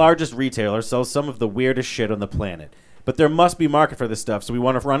world's largest retailer sells some of the weirdest shit on the planet. But there must be market for this stuff, so we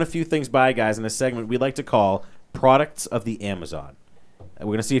want to run a few things by guys in a segment we like to call Products of the Amazon. And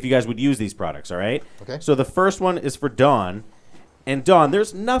we're going to see if you guys would use these products, all right? Okay. So the first one is for Don. And Don,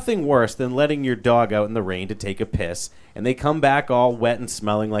 there's nothing worse than letting your dog out in the rain to take a piss, and they come back all wet and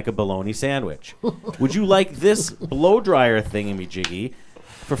smelling like a bologna sandwich. Would you like this blow dryer thingamajiggy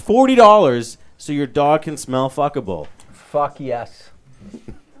for $40 so your dog can smell fuckable? Fuck yes.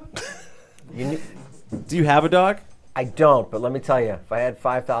 Do you have a dog? I don't, but let me tell you, if I had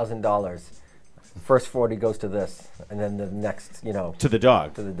 $5,000, first 40 goes to this, and then the next, to the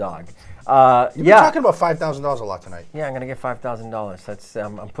dog. To the dog. You've been talking about $5,000 a lot tonight. Yeah, I'm gonna get $5,000. That's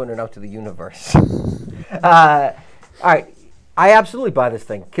I'm putting it out to the universe. All right, I absolutely buy this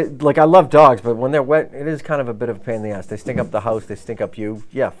thing. Like, I love dogs, but when they're wet, it is kind of a bit of a pain in the ass. They stink up the house. They stink up you.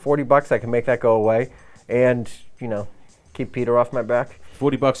 Yeah, $40, I can make that go away, and keep Peter off my back.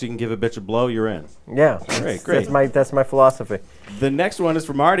 $40, you can give a bitch a blow. You're in. Yeah, great. That's my philosophy. The next one is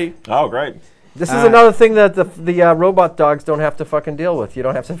for Marty. Oh, great. This is another thing that the robot dogs don't have to fucking deal with. You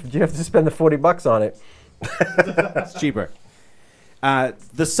have to spend the $40 on it. It's cheaper.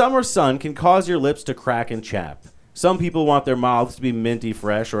 The summer sun can cause your lips to crack and chap. Some people want their mouths to be minty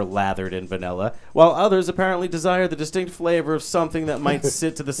fresh or lathered in vanilla, while others apparently desire the distinct flavor of something that might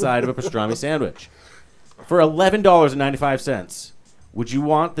sit to the side of a pastrami sandwich. For $11.95, would you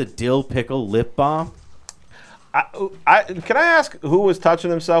want the dill pickle lip balm? Can I ask who was touching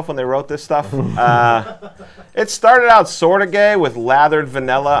themselves when they wrote this stuff? It started out sort of gay with lathered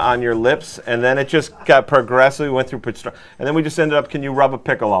vanilla on your lips, and then it just got progressively went through, and then we just ended up, can you rub a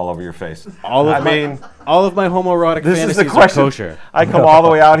pickle all over your face? All of my homoerotic fantasies are kosher. I come all the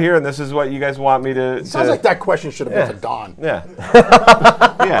way out here, and this is what you guys want me to... Sounds like that question should have been for Don. Yeah.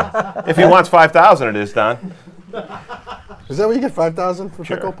 Yeah. If he wants $5,000, it is, Don. Is that what you get, $5,000 for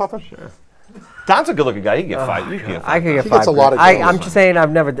pickle puffing? Sure. Don's a good-looking guy. He can get five. I could get He $5,000. gets a lot of I'm just saying,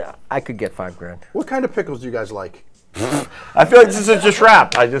 I could get $5,000. What kind of pickles do you guys like? I feel like this is just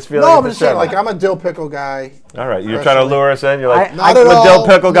rap. I just feel like I'm just saying, like, I'm a dill pickle guy. All right, you're trying to lure us in. You're like, Not I'm at a all, dill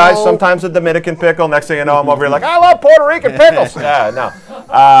pickle guy. no. Sometimes a Dominican pickle. Next thing you know, I'm over here like, I love Puerto Rican pickles. Yeah, no,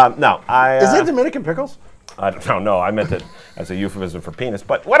 no. Is it Dominican pickles? I don't know. I meant it as a euphemism for penis,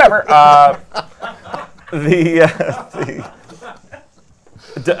 but whatever.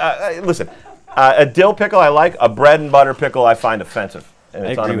 Listen. A dill pickle I like. A bread and butter pickle I find offensive. And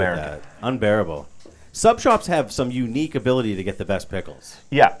it's I agree un-American. with that. Unbearable. Sub shops have some unique ability to get the best pickles.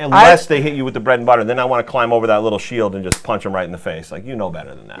 Yeah, unless they hit you with the bread and butter. Then I want to climb over that little shield and just punch them right in the face. Like, you know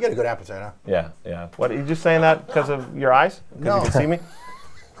better than that. You got a good appetite, huh? Yeah, yeah. What, are you just saying that because of your eyes? Because No. you can see me?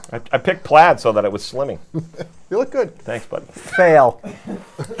 I picked plaid so that it was slimming. You look good. Thanks, bud. Fail.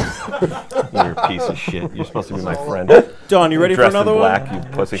 You're a piece of shit. You're supposed to be my friend. Don, you ready for Dressed in another black, one? you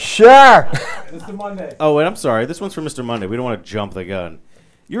pussy. Sure. Mr. Monday. Oh, and I'm sorry. This one's for Mr. Monday. We don't want to jump the gun.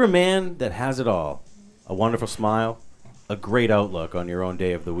 You're a man that has it all. A wonderful smile, a great outlook on your own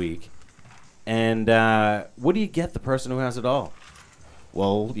day of the week. And what do you get the person who has it all?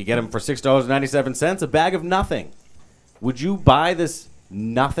 Well, you get him for $6.97, a bag of nothing. Would you buy this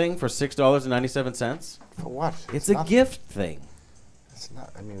nothing for $6.97? For what? It's a gift thing. It's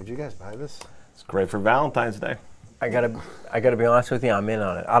not. I mean, would you guys buy this? It's great for Valentine's Day. I gotta be honest with you. I'm in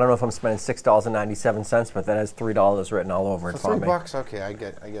on it. I don't know if I'm spending $6.97, but that has $3 written all over it for me. For $3, okay, I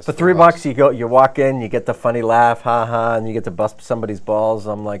guess. For $3, you walk in, you get the funny laugh, ha ha, and you get to bust somebody's balls.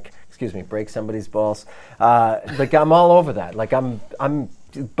 I'm like, excuse me, break somebody's balls. Like, I'm all over that. Like,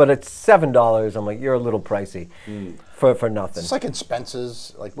 but it's $7. I'm like, you're a little pricey for nothing. It's like in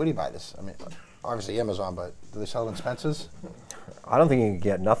Spencer's. Like, where do you buy this? I mean, obviously Amazon, but do they sell it in Spencer's? I don't think you can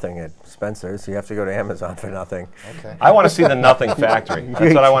get nothing at Spencer's. You have to go to Amazon for nothing. Okay. I want to see the nothing factory.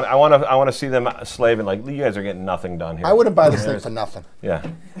 That's what I want. I want to see them slaving. Like, you guys are getting nothing done here. I wouldn't buy this thing for nothing. Yeah.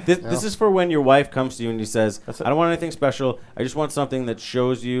 This is for when your wife comes to you and you says, I don't want anything special. I just want something that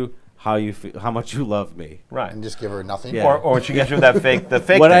shows you how much you love me. Right. And just give her nothing. Yeah. Or she gets you that fake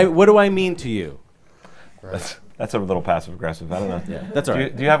thing. What do I mean to you? Right. That's a little passive aggressive. I don't know. Yeah, that's all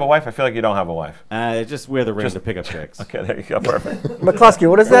right. Do you have a wife? I feel like you don't have a wife. Just wear the ring to pick up chicks. Okay, there you go. Perfect. McCluskey,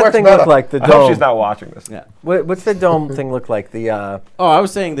 what does that thing look like? The dome. I hope she's not watching this. Yeah. What's the dome thing look like? The Oh, I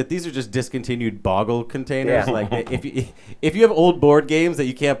was saying that these are just discontinued boggle containers. Yeah. Like, if you have old board games that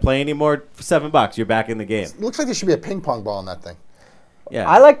you can't play anymore, for $7, you're back in the game. It looks like there should be a ping pong ball in that thing. Yeah.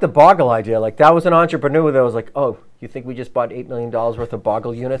 I like the boggle idea. Like, that was an entrepreneur that was like, oh, you think we just bought $8 million worth of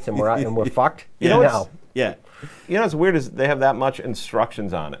boggle units and we're fucked? You know no. Yeah. You know what's weird is they have that much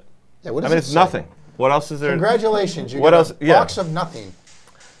instructions on it. Yeah, what I does mean, it it's say? nothing. What else is there? Congratulations, you What got else? a Yeah. box of nothing.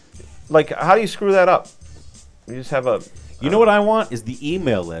 Like, how do you screw that up? You just have a... You know what I want is the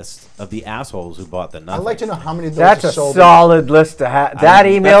email list of the assholes who bought the nothing. I'd like to know how many of those That's are a sold. solid list to have. That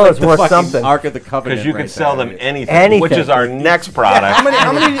email that's is like worth the fucking something. Ark of the Covenant. Because you right could sell there. them anything, which is our next product.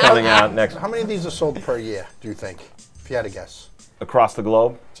 How many coming out next. How many of these are sold per year, do you think? If you had to guess. across the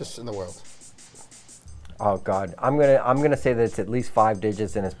globe? Just in the world. Oh God, I'm gonna say that it's at least 5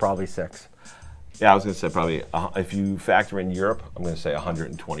 digits and it's probably 6. Yeah, I was going to say probably, if you factor in Europe, I'm going to say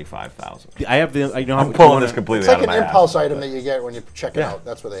 125,000. I have the. You know, I'm pulling this completely It's out like of an my impulse ass. item that you get when you check it out.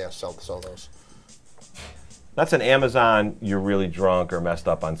 That's where they sell those. That's an Amazon. You're really drunk or messed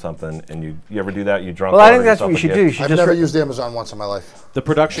up on something, and you ever do that? You drunk. Well, I think order that's what yourself you a should do. You gift? should I've just never used Amazon once in my life. The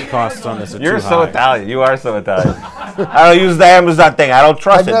production costs on this are You're too so high. Italian. You are so Italian. I don't use the Amazon thing. I don't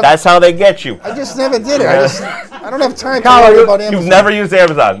trust it. That's how they get you. I just never did it. I don't have time to Carlo, worry about Amazon. You've never used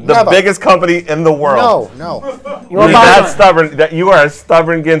Amazon, the Never. biggest company in the world. No. You're that stubborn. That you are a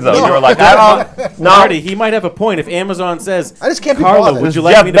stubborn Ginzo. No. You were like, I don't. No. Marty, he might have a point. If Amazon says, I just can't be Carlo, bothered. would you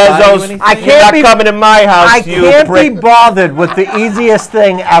Jeff like me to buy you Bezos, anything? I You're can't not be coming in my house. I you can't be prick. bothered with the easiest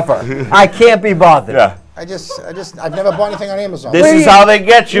thing ever. I can't be bothered. Yeah. I've never bought anything on Amazon. This is how they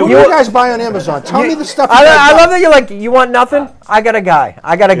get you. What do you guys buy on Amazon? Tell me the stuff. I love that you're like, you want nothing? I got a guy.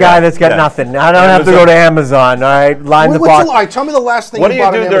 I got a guy that's got nothing. I don't have to go to Amazon. All right, line the box. All right, tell me the last thing What do you you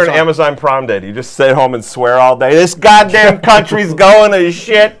bought do on during Amazon. Amazon prom day? Do you just sit home and swear all day? This goddamn country's going to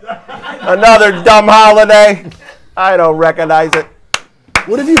shit. Another dumb holiday. I don't recognize it.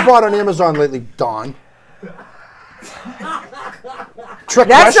 What have you bought on Amazon lately, Don? Trick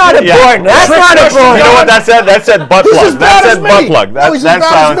That's question? not important. That's not important. You know what that said? That said butt He's plug. as That bad as said me. butt plug. No, he's as That's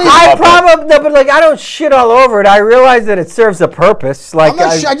bad as me. I probably no, but like I don't shit all over it. I realize that it serves a purpose. Like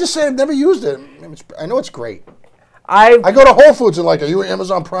I just said I've never used it. I know it's great. I go to Whole Foods and like, are you an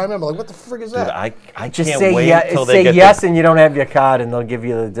Amazon Prime member? Like, what the frig is that? Dude, I just can't say wait till they say get yes, and you don't have your card, and they'll give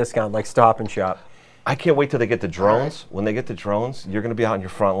you the discount like Stop and Shop. I can't wait till they get the drones. When they get the drones, you're going to be out in your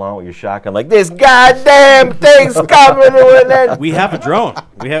front lawn with your shotgun like, this goddamn thing's coming with it. We have a drone.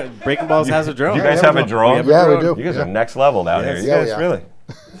 We have Breaking Balls has a drone. You guys have a drone? Yeah, we do. You guys are next level down here. You Yeah, we guys are. really.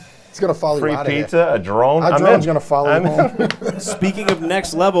 It's gonna follow Free you out of here. pizza, a drone. Our I'm drone's in. gonna follow I'm you home. Speaking of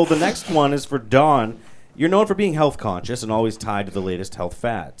next level, the next one is for Dawn. You're known for being health conscious and always tied to the latest health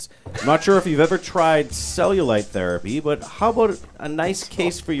fads. I'm not sure if you've ever tried cellulite therapy, but how about a nice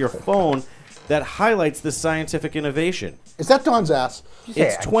case for your phone that highlights this scientific innovation? Is that Don's ass?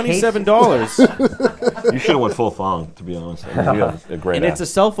 It's $27. You should have went full thong, to be honest. I mean, you have a great And ass. it's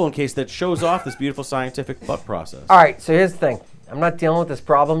a cell phone case that shows off this beautiful scientific butt process. All right, so here's the thing. I'm not dealing with this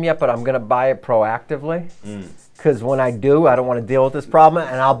problem yet, but I'm going to buy it proactively. Because when I do, I don't want to deal with this problem,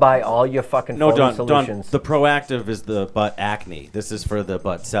 and I'll buy all your fucking No, phony Don, solutions. the proactive is the butt acne. This is for the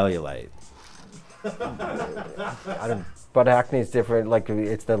butt cellulite. Butt acne is different. Like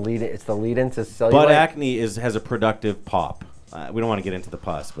it's the lead into cellulite. Butt acne has a productive pop. We don't want to get into the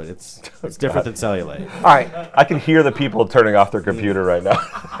pus, but it's different than cellulite. All right. I can hear the people turning off their computer right now.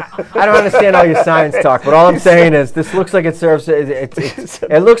 I don't understand all your science talk, but all I'm saying is this looks like it serves.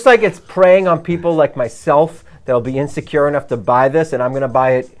 It looks like it's preying on people like myself that'll be insecure enough to buy this, and I'm going to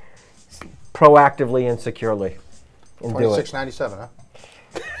buy it proactively, insecurely, and do it. $26.97, huh?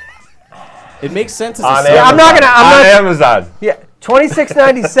 It makes sense as On a Amazon. I'm not gonna. On Amazon. Yeah,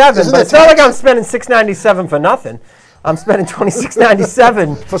 $26.97. But it's not like I'm spending $6.97 for nothing. I'm spending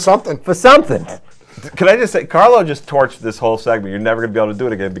 $26.97 for something. For something. Can I just say, Carlo just torched this whole segment. You're never going to be able to do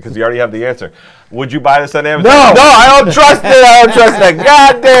it again because you already have the answer. Would you buy this on Amazon? No. No, I don't trust it. I don't trust that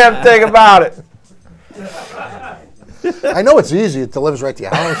goddamn thing about it. I know it's easy. It delivers right to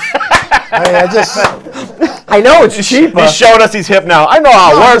your house. I know it's cheaper. He's showing us he's hip now. I know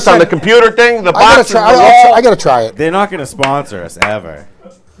how it works on the computer thing. The box. I gotta try it. They're not going to sponsor us ever.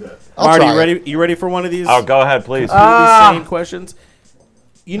 I'll Marty, try you ready? You ready for one of these? Oh, go ahead, please. These same questions.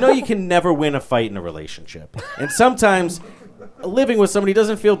 You know you can never win a fight in a relationship, and sometimes living with somebody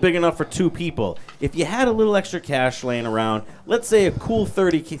doesn't feel big enough for two people. If you had a little extra cash laying around, let's say a cool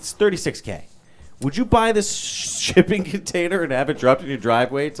 36K. Would you buy this shipping container and have it dropped in your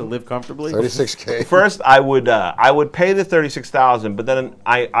driveway to live comfortably? $36K. First, I would pay the $36,000, but then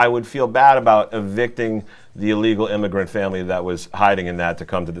I would feel bad about evicting the illegal immigrant family that was hiding in that to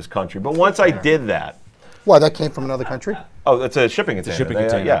come to this country. But once I did that, Why, that came from another country? oh, it's a shipping container. shipping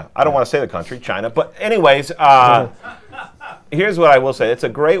container. Yeah, I don't want to say the country, China. But anyways, here's what I will say: it's a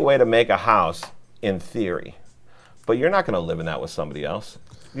great way to make a house in theory, but you're not going to live in that with somebody else.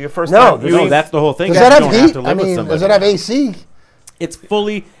 Your first No, time, that's the whole thing. Does You that don't have heat? to live I with mean, somebody. does it have AC? It's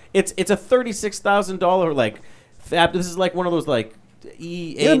fully. It's a $36,000 like. This is like one of those like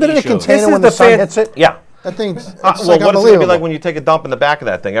You ever been in a shows. container when the sun hits it? Yeah. That thing's well, like what is it going to unbelievable. be like when you take a dump in the back of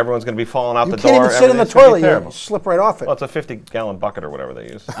that thing? Everyone's going to be falling out You the door. can't even sit in the It's gonna be toilet. terrible. You slip right off it. Well, it's a 50-gallon bucket or whatever they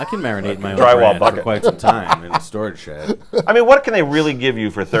use. I can marinate my own drywall brand bucket for quite some time in a storage shed. I mean, what can they really give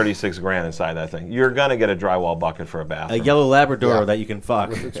you for 36 grand inside that thing? You're going to get a drywall bucket for a A bathroom. yellow Labrador that you can fuck.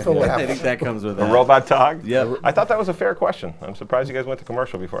 It's filled with I think that comes with A that. robot dog? Yep. I thought that was a fair question. I'm surprised you guys went to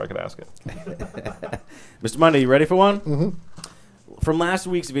commercial before I could ask it. Mr. Monday, you ready for one? Mm-hmm. From last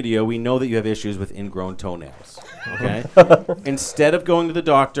week's video, we know that you have issues with ingrown toenails. Okay. Instead of going to the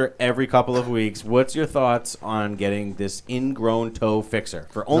doctor every couple of weeks, what's your thoughts on getting this ingrown toe fixer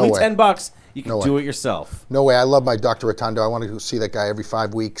for only No way. $10? You can No do way. it yourself. No way. I love my Dr. Rotundo. I want to go see that guy every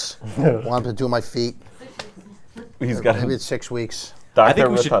 5 weeks. Want him to do my feet. He's got Maybe it's 6 weeks. I think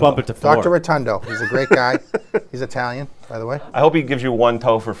we should bump it to 4. Dr. Rotundo. He's a great guy. He's Italian, by the way. I hope he gives you one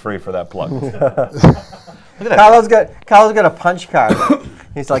toe for free for that plug. Carlo's got a punch card.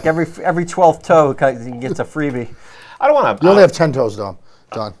 He's like every 12th toe he gets a freebie. I don't want to. You only have 10 toes, Don.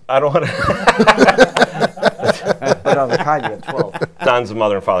 I don't want to. But on the card, you have 12. Don's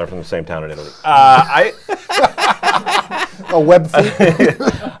mother and father are from the same town in Italy. Web feet.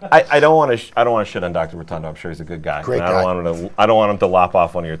 I don't want to. I don't want to shit on Dr. Rotundo. I'm sure he's a good guy. Great and guy. I don't want him to lop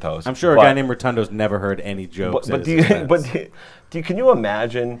off one of your toes. I'm sure a guy named Rotundo's never heard any jokes. But can you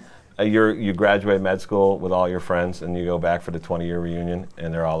imagine? You graduate med school with all your friends, and you go back for the 20-year reunion,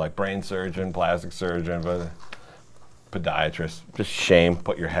 and they're all like brain surgeon, plastic surgeon, podiatrist. Just shame.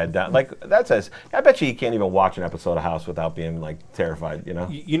 Put your head down. Like that says. I bet you can't even watch an episode of House without being like terrified. You know.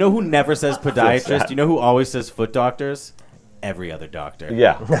 You know who never says podiatrist? You know who always says foot doctors? Every other doctor.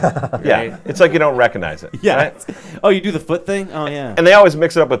 Yeah. Yeah. It's like you don't recognize it. Yeah. Right? Oh, you do the foot thing? Oh, yeah. And they always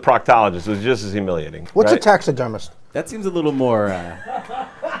mix it up with proctologists, which is just as humiliating. What's right? a taxidermist? That seems a little more.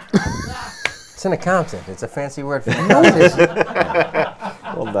 It's an accountant. It's a fancy word for accountant.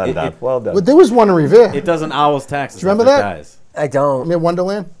 Well done, Don. Well done. But there was one in Revere. It does an owl's taxes. Do you remember that? Dies. I don't. I mean,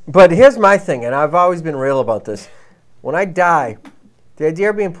 Wonderland? But here's my thing, and I've always been real about this. When I die, the idea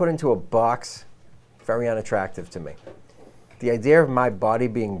of being put into a box, very unattractive to me. The idea of my body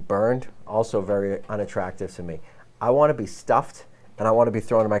being burned, also very unattractive to me. I want to be stuffed, and I want to be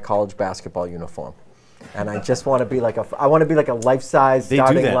thrown in my college basketball uniform. And I just want to be like I want to be like a life-size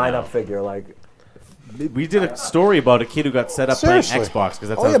starting lineup figure. Like, we did a story about a kid who got set up Seriously? playing Xbox because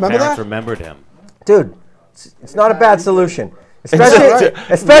that's Oh, how yeah, his remember parents that? remembered him. dude, it's not a bad solution.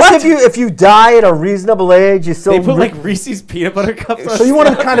 Especially if you die at a reasonable age, you still. They put like Reese's peanut butter cups on. So you want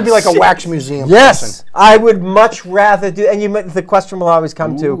to kind of be like a wax museum Yes, person. I would much rather do. And the question will always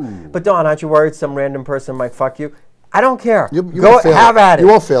come to, but Don, aren't you worried some random person might fuck you? I don't care. You Go won't feel have it. at it. You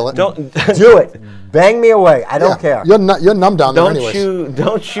won't feel it. Don't do it. Bang me away. I don't care. You're numb down there anyways.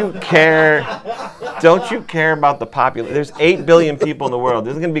 Don't you care? Don't you care about the population? There's 8 billion people in the world.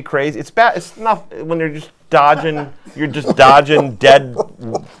 This is gonna be crazy. It's bad. It's enough when they're just dodging. You're just dodging dead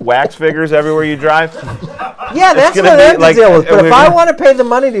wax figures everywhere you drive. Yeah, that's what I have to deal with. But if I want to pay the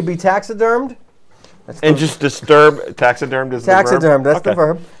money to be taxidermed. And just taxidermed is taxidermed, the verb? that's the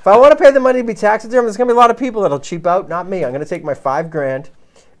verb. If I want to pay the money to be taxidermed, there's going to be a lot of people that'll cheap out, not me. I'm going to take my $5 grand,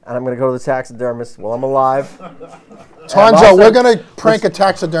 and I'm going to go to the taxidermist while I'm alive. Tonzo, we're going to prank a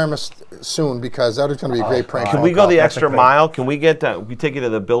taxidermist soon because that is going to be a great prank. Can we go the extra mile? Can we get we take you to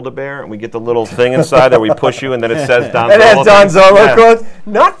the Build-A-Bear and we get the little thing inside that we push you and then it says Don Zollo? It has Don Zollo quotes.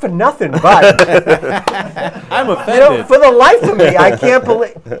 Not for nothing, but I'm offended. For the life of me, I can't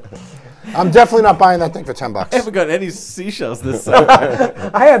believe. I'm definitely not buying that thing for $10. I haven't got any seashells this summer.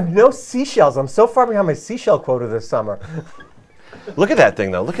 I have no seashells. I'm so far behind my seashell quota this summer. Look at that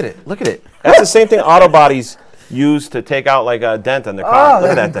thing, though. Look at it. Look at it. That's the same thing auto bodies use to take out like a dent on the car.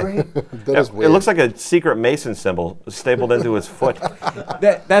 Look at that thing. That is weird. It looks like a secret Mason symbol stapled into his foot.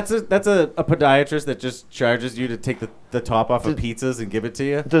 That's a podiatrist that just charges you to take the top off of pizzas and give it to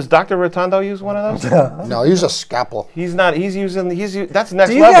you. Does Dr. Rotundo use one of those? No, he's a scalpel. He's not. That's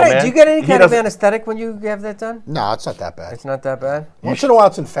next level, man. Do you get any kind of anesthetic when you have that done? No, it's not that bad. It's not that bad? Once in a while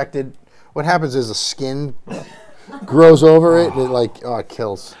it's infected. What happens is the skin grows over it and it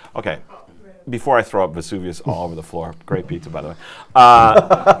kills. Okay. Before I throw up Vesuvius all over the floor. Great pizza, by the way.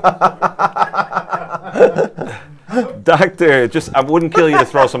 Doctor, I wouldn't kill you to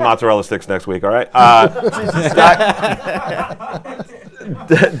throw some mozzarella sticks next week, all right?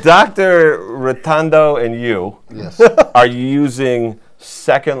 Dr. Rotundo and you are using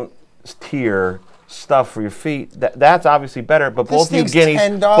second-tier stuff for your feet. That's obviously better, but both you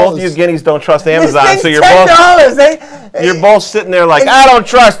guineas don't trust Amazon, so you're both sitting there like, I don't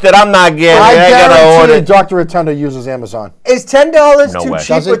trust it. I'm not getting it. I guarantee order. Dr. Rotundo uses Amazon. Is $10 No too way.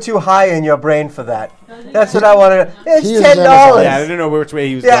 cheap or too high in your brain for that? That's what I want to. It's He is $10. Amazon. Yeah, I didn't know which way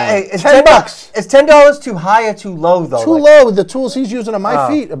he was Yeah, going. hey, it's $10. Is $10 too high or too low though? Too low. The tools he's using on my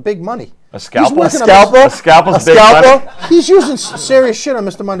feet are big money. A scalpel? working on Scalpel? A scalpel's A big scalpel? money. He's using serious shit on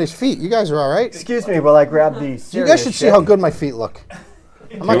Mr. Monday's feet. You guys are all right? Excuse me while I grab these. You guys should see how good my feet look.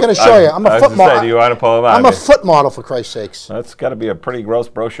 I'm not going to show you. I'm a foot Do model. you want to pull them out? I'm a foot model, for Christ's sakes. That's got to be a pretty gross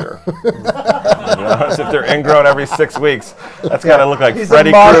brochure. You know, as if they're ingrown every 6 weeks. That's got to look like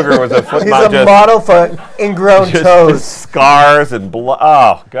Freddy Krueger with a foot He's a model for ingrown toes. Scars and blood.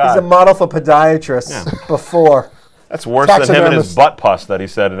 Oh, God. He's a model for podiatrists before. That's worse than him and his butt pus that he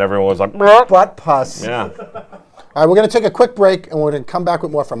said, and everyone was like, butt pus. Yeah. All right, we're going to take a quick break, and we're going to come back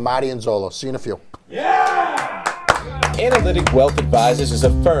with more from Marty and Zollo. See you in a few. Analytic Wealth Advisors is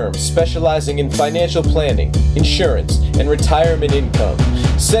a firm specializing in financial planning, insurance, and retirement income.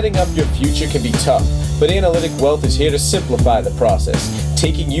 Setting up your future can be tough, but Analytic Wealth is here to simplify the process,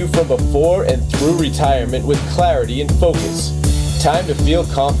 taking you from before and through retirement with clarity and focus. Time to feel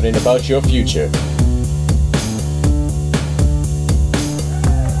confident about your future.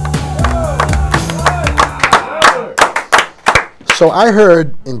 So I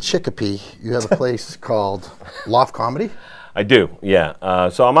heard in Chicopee you have a place called Loft Comedy. I do, yeah.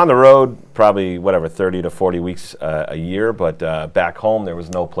 So I'm on the road probably, 30 to 40 weeks a year, but back home there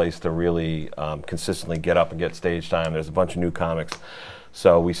was no place to really consistently get up and get stage time. There's a bunch of new comics.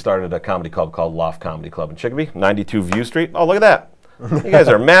 So we started a comedy club called Loft Comedy Club in Chicopee, 92 View Street. Oh, look at that. You guys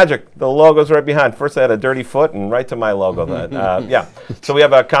are magic. The logo's right behind. First I had a dirty foot and right to my logo. Yeah. So we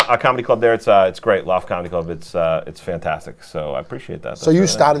have a comedy club there. It's great. Loft Comedy Club. It's fantastic. So I appreciate that. So you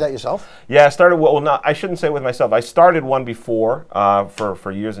started that yourself? Yeah, I started. Well, not. I shouldn't say with myself. I started one before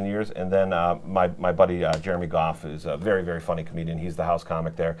for years and years, and then my buddy Jeremy Goff is a very, very funny comedian. He's the house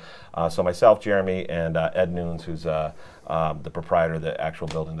comic there. So myself, Jeremy, and Ed Nunes, who's the proprietor of the actual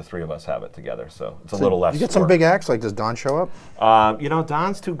building. The three of us have it together. So it's a little less. You get some work. big acts. Like, does Don show up? You know,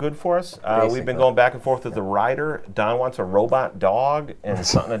 Don's too good for us. We've been going back and forth with the writer. Don wants a robot dog and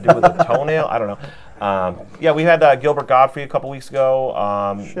something to do with a toenail. I don't know. Yeah, we had Gilbert Godfrey a couple weeks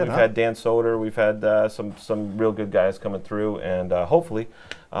ago. We've had Dan Soder. We've had some real good guys coming through. And hopefully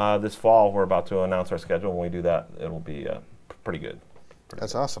this fall we're about to announce our schedule. When we do that, it'll be pretty good.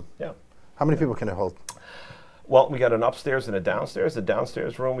 That's awesome. Yeah. How many people can it hold? Well, we got an upstairs and a downstairs. The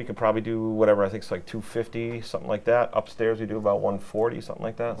downstairs room, we could probably do whatever. I think it's like 250, something like that. Upstairs, we do about 140, something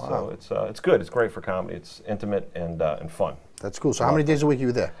like that. Wow. So it's good. It's great for comedy. It's intimate and fun. That's cool. So how many days a week are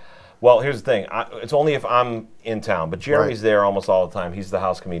you there? Well, here's the thing. It's only if I'm in town. But Jeremy's there almost all the time. He's the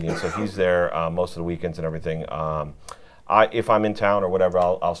house comedian, so he's there most of the weekends and everything. If I'm in town or whatever,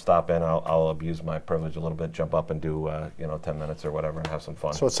 I'll stop in. I'll abuse my privilege a little bit, jump up and do 10 minutes or whatever and have some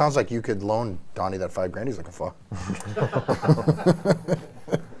fun. So it sounds like you could loan Donnie that $5,000 he's looking for.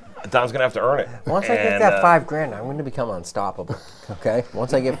 Don's gonna have to earn it. Once I get that $5,000, I'm going to become unstoppable. Okay.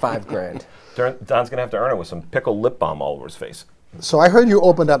 Once I get $5,000. Don's gonna have to earn it with some pickled lip balm all over his face. So I heard you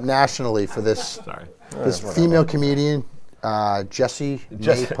opened up nationally for this. Sorry. This female comedian. Jessie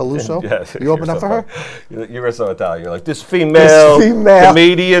Peluso. Yes, you opened up for her? You were so Italian. You're like, this female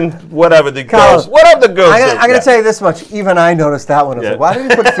comedian, whatever the girls. What up the girls? I'm going to tell you this much. Even I noticed that one. I was like, why did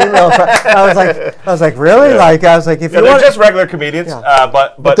you put female? I was like, really? Yeah. Like, I was like, if you they're want just regular comedians,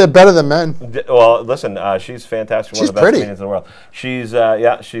 but they're better than men. Well, listen, she's fantastic. She's one of the best comedians in the world. She's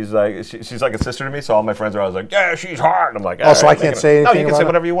she's like a sister to me. So all my friends are always like, yeah, she's hot. And I'm like, oh, so I can't say anything. No, you can say about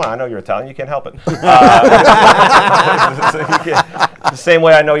whatever you want. I know you're Italian. You can't help it. The same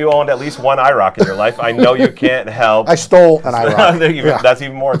way I know you owned at least one IROC in your life, I know you can't help. I stole an IROC. That's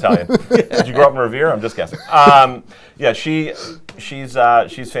even more Italian. Did you grow up in Revere? I'm just guessing. Yeah, she's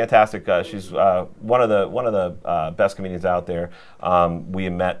fantastic. She's one of the best comedians out there. We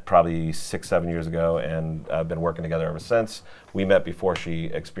met probably 6-7 years ago, and been working together ever since. We met before she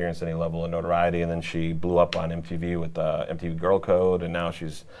experienced any level of notoriety, and then she blew up on MTV with MTV Girl Code, and now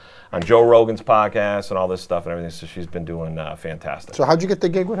she's on Joe Rogan's podcast and all this stuff and everything. So she's been doing fantastic. So how'd you get the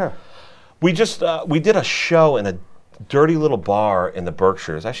gig with her? We just we did a show in a dirty little bar in the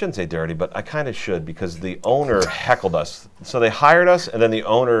Berkshires. I shouldn't say dirty, but I kind of should, because the owner heckled us. So they hired us, and then the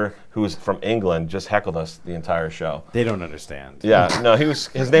owner, who was from England, just heckled us the entire show. They don't understand. Yeah, no,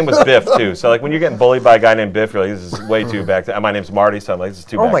 his name was Biff too. So like when you're getting bullied by a guy named Biff, you're like, this is way too back. My name's Marty, so I'm like, this is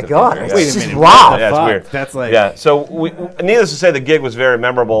too back. Oh my God! Yeah. Wait a minute. Wow. Yeah, it's weird. That's like So needless to say, the gig was very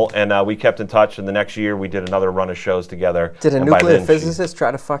memorable, and we kept in touch. And the next year, we did another run of shows together. Did a nuclear physicist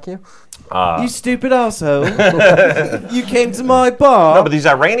try to fuck you? You stupid asshole! You came to my bar. No, but these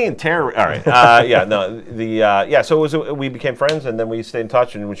Iranian terror. All right. So it was. We became friends, and then we stayed in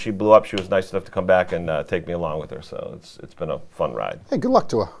touch. And when she blew up, she was nice enough to come back and take me along with her. So it's been a fun ride. Hey, good luck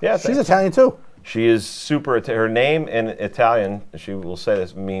to her. Yeah, she's Italian too. She is super. Her name in Italian, she will say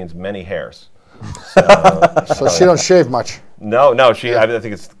this, means many hairs. So she don't shave much. No. I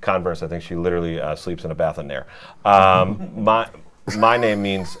think it's the converse. I think she literally sleeps in a bath in there. My name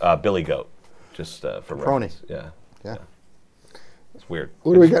means Billy Goat, just for Caproni. reference. Yeah. It's weird.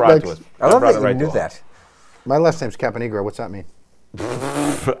 Who do we get next? I love that you knew that. My last name's Caponegro. What's that mean?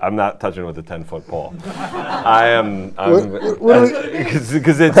 I'm not touching with a 10-foot pole. I am.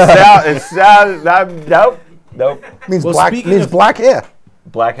 Because it sounds. Nope. Means black hair.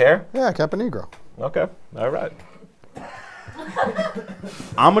 Black hair? Yeah, Caponegro. Okay. All right.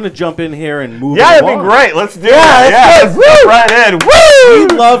 I'm going to jump in here and move Yeah, it it'd be along. great. Let's do it. Yeah, let's jump right in. Woo!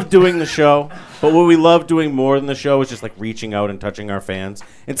 We love doing the show, but what we love doing more than the show is just like reaching out and touching our fans.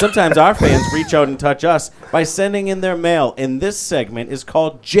 And sometimes our fans reach out and touch us by sending in their mail. And this segment is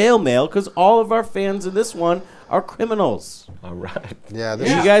called Jail Mail because all of our fans in this one are criminals. All right. Yeah. Are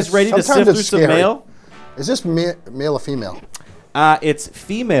you guys ready to sift through some mail? Is this male or female? It's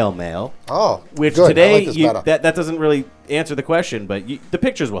female mail. Oh, which good. today I like this better. that doesn't really answer the question, but the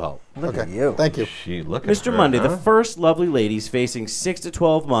pictures will help. Look at you. Thank you. Mr. Monday, the first lovely lady's facing 6 to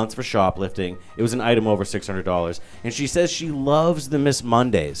 12 months for shoplifting. It was an item over $600, and she says she loves the Miss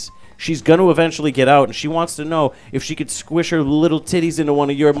Mondays. She's going to eventually get out, and she wants to know if she could squish her little titties into one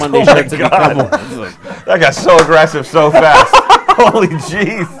of your Monday shirts and become one of them. That got so aggressive so fast. Holy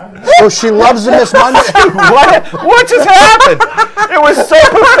jeez. So she loves the Miss Monday. What just happened? It was so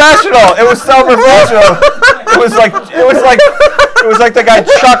professional. It was so professional. It was like the guy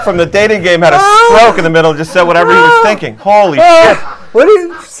Chuck from the dating game had a stroke in the middle and just said whatever he was thinking. Holy shit. What did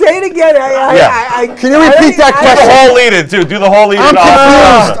you say it again? Can you repeat that question? Do the whole lead-in, dude. Do the whole lead-in.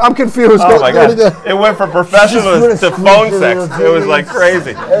 I'm confused. Oh my god. It went from professional to phone sex. It was like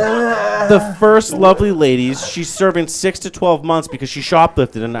crazy. The first lovely ladies, she's serving 6 to 12 months because she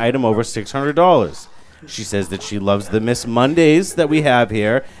shoplifted an item over $600. She says that she loves the Miss Mondays that we have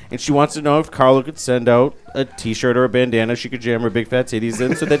here, and she wants to know if Carla could send out a T-shirt or a bandana she could jam her big fat titties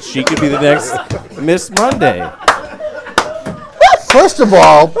in so that she could be the next Miss Monday. First of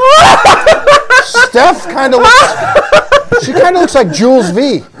all, Steph kind of looks. She kind of looks like Jules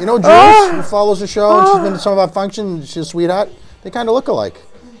V. You know Jules, who follows the show, and she's been to some of our functions. She's a sweetheart. They kind of look alike.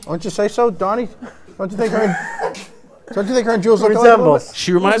 Don't you say so, Donnie? Don't you think her and Jules look alike a little bit?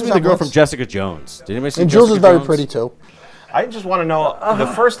 She reminds me of the girl from Jessica Jones. Did anybody see And Jessica Jules is very Jones? pretty too. I just want to know, the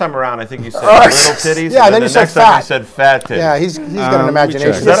first time around, I think you said little titties. Yeah, and then the you said next time fat. you said fat titties. Yeah, he's got an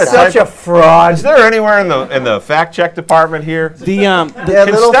imagination. Is that He's such a fraud. Is there anywhere in the fact check department here? Can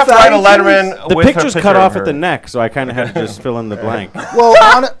Steph write a letter in the with her picture's picture cut of off her? at the neck, so I kind of had to just fill in the blank. Well,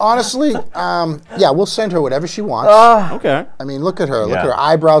 honestly, yeah, we'll send her whatever she wants. Okay. I mean, look at her. Look Yeah. at her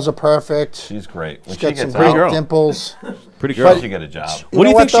eyebrows are perfect. She's great. When She's she got some gets great out, dimples. Pretty girl. She get a job. What do you know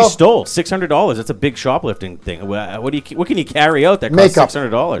think what, she though? stole? $600. That's a big shoplifting thing. What can you carry out that costs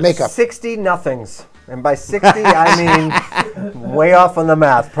Makeup. $600? Makeup. 60 nothings. And by 60, I mean way off on the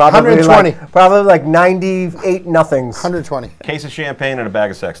math. Probably 120. like 98 nothings. 120. Case of champagne and a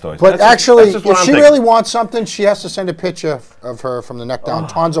bag of sex toys. But actually, that's just what if I'm she thinking. really wants something, she has to send a picture of her from the neck down.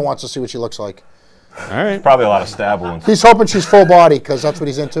 Tonza wants to see what she looks like. All right. Probably a lot of stab wounds. He's hoping she's full body because that's what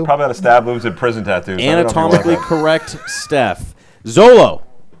he's into. Probably a lot of stab wounds and prison tattoos. I don't know if you want Anatomically that. correct, Steph. Zollo.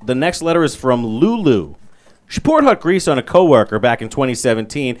 The next letter is from Lulu. She poured hot grease on a coworker back in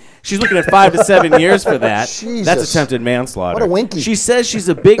 2017. She's looking at 5 to 7 years for that. Jesus. That's attempted manslaughter. What a winky. She says she's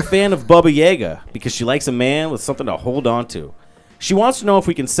a big fan of Baba Yaga because she likes a man with something to hold on to. She wants to know if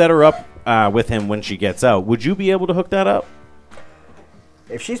we can set her up with him when she gets out. Would you be able to hook that up?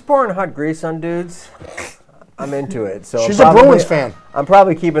 If she's pouring hot grease on dudes, I'm into it. So She's a Bruins fan. I'm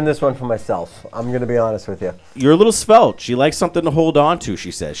probably keeping this one for myself. I'm going to be honest with you. You're a little svelte. She likes something to hold on to,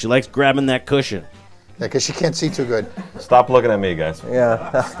 she says. She likes grabbing that cushion. Yeah, because she can't see too good. Stop looking at me, guys.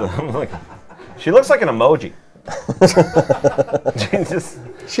 Yeah. She looks like an emoji.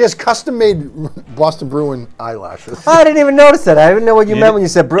 She has custom-made Boston Bruin eyelashes. I didn't even notice that. I didn't know what you meant when you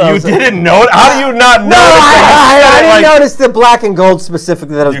said Bruins. You didn't know it? How do you not know? No, I didn't notice the black and gold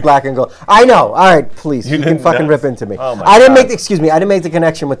specifically, that it was black and gold. I know. All right, please. You can fucking rip into me. Oh my I didn't God. make, excuse me, I didn't make the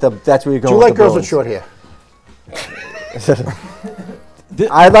connection with the, that's where you're Do going you with like the girls with Bruins. short hair?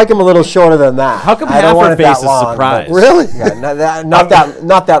 I like him a little shorter than that. How come I half don't want her it that face is long, surprised? but- Really? Yeah, not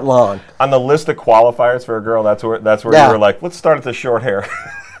that long. On the list of qualifiers for a girl, that's where Yeah. you were like, let's start at the short hair.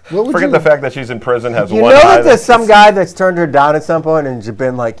 What would Forget you- the fact that she's in prison, has You one know eye. that there's some guy that's turned her down at some point and just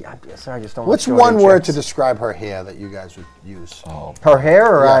been like, I'm sorry, I just don't want What's short one hair word chicks." to describe her hair that you guys would use? Oh. Her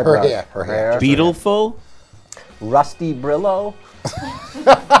hair or Yeah, eyebrows? her hair. Beetleful? Rusty Brillo?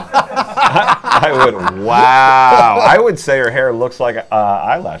 I would, wow. I would say her hair looks like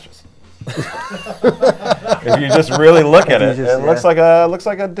eyelashes. If you just really look at it, it looks like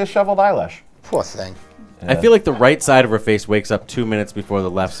a disheveled eyelash. Poor thing. I feel like the right side of her face wakes up 2 minutes before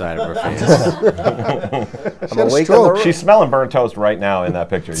the left side of her face. She's smelling burnt toast right now in that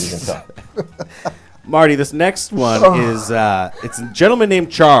picture. You can tell. Marty, this next one is it's a gentleman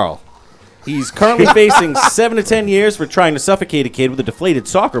named Charles. He's currently facing 7 to 10 years for trying to suffocate a kid with a deflated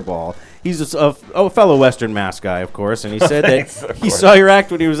soccer ball. He's a fellow Western Mass guy, of course, and he said that he saw your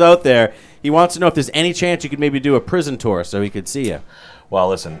act when he was out there. He wants to know if there's any chance you could maybe do a prison tour so he could see you. Well,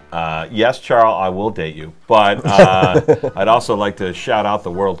 listen, yes, Charles, I will date you, but I'd also like to shout out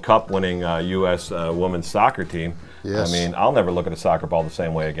the World Cup winning U.S. women's soccer team. Yes. I mean, I'll never look at a soccer ball the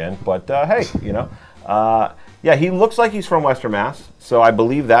same way again, but hey, you know. Yeah, he looks like he's from Western Mass, so I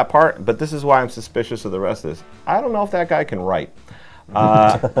believe that part, but this is why I'm suspicious of the rest of this. I don't know if that guy can write.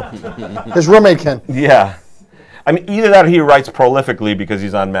 His roommate can. Yeah. I mean, either that or he writes prolifically because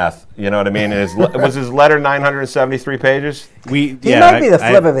he's on meth. You know what I mean? Was his letter 973 pages? He might be the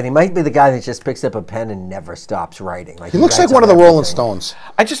flip of it. He might be the guy that just picks up a pen and never stops writing. He looks like one of the Rolling Stones.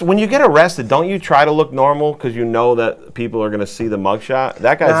 When you get arrested, don't you try to look normal because you know that people are going to see the mugshot?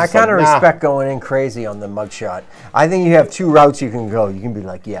 That guy's I kind of respect going in crazy on the mugshot. I think you have two routes you can go. You can be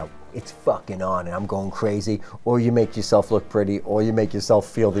like, yeah, it's fucking on and I'm going crazy, or you make yourself look pretty, or you make yourself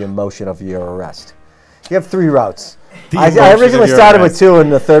feel the emotion of your arrest. You have 3 routes. I originally started with 2,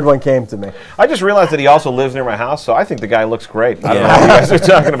 and the third one came to me. I just realized that he also lives near my house, so I think the guy looks great. I don't know what you guys are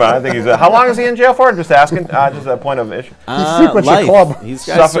talking about. I think he's. How long is he in jail for? Just asking. Just a point of issue. He frequents your club. He's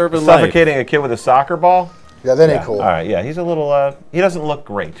serving suffocating a kid with a soccer ball. Yeah, that ain't cool. All right, yeah, he's a little. He doesn't look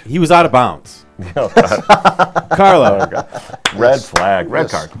great. He was out of bounds. Carlo. Red flag. Red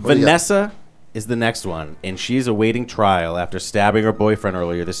card. Vanessa is the next one, and she's awaiting trial after stabbing her boyfriend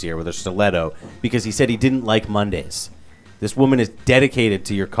earlier this year with a stiletto because he said he didn't like Mondays. This woman is dedicated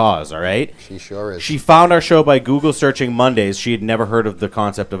to your cause, all right? She sure is. She found our show by Google searching Mondays. She had never heard of the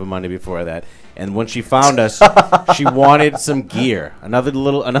concept of a Monday before that. And when she found us, she wanted some gear.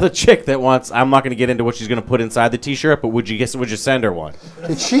 Another chick that wants, I'm not going to get into what she's going to put inside the T-shirt, but would you send her one?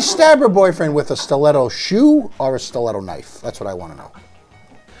 Did she stab her boyfriend with a stiletto shoe or a stiletto knife? That's what I want to know.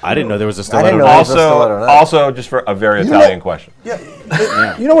 I didn't know there was a stiletto knife. Also, just for a very Italian question. Yeah.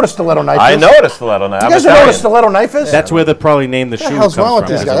 You know what a stiletto knife is? I know what a stiletto knife is. You guys know what a stiletto knife is? That's where they probably named the shoe. What the hell's wrong with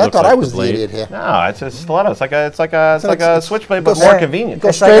these guys? I thought I was the idiot here. No, it's a stiletto. It's like a switchblade, but more convenient.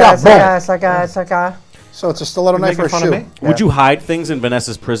 Go straight up. It's like a. So it's a stiletto knife for a shoe. Would you hide things in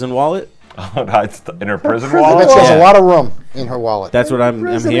Vanessa's prison wallet? In her prison wallet? I bet she has a lot of room in her wallet. That's what I'm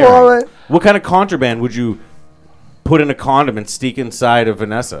hearing. What kind of contraband would you put in a condom and sneak inside of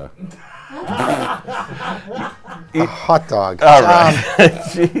Vanessa? A hot dog. All right.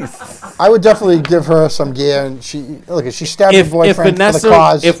 Jeez. I would definitely give her some gear, and she stabbed her boyfriend for the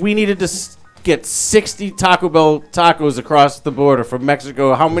cause. If we needed to get 60 Taco Bell tacos across the border from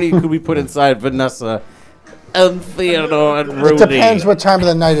Mexico, how many could we put inside Vanessa and Theodore and Rudy? It depends what time of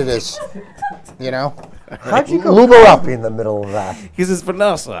the night it is. You know? How'd you go Lube her up in the middle of that? Because it's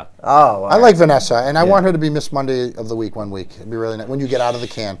Vanessa. Oh, I like Vanessa, and I want her to be Miss Monday of the week one week. It'd be really nice when you get out of the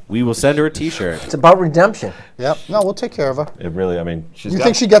can. We will send her a T-shirt. It's about redemption. Yep. No, we'll take care of her. It really, I mean, You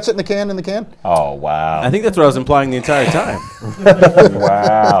think she gets it in the can? Oh, wow. I think that's what I was implying the entire time.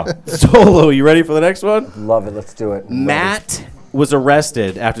 Wow. Zollo, you ready for the next one? Love it. Let's do it. Matt was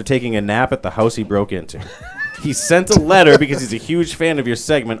arrested after taking a nap at the house he broke into. He sent a letter because he's a huge fan of your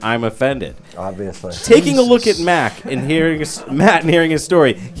segment, I'm Offended. Obviously. Taking a look at Matt and hearing his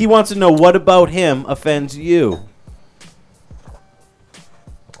story, he wants to know what about him offends you.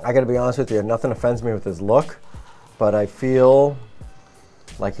 I got to be honest with you, nothing offends me with his look, but I feel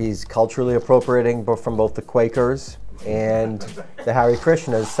like he's culturally appropriating from both the Quakers and the Hare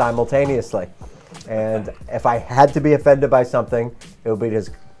Krishnas simultaneously. And if I had to be offended by something, it would be his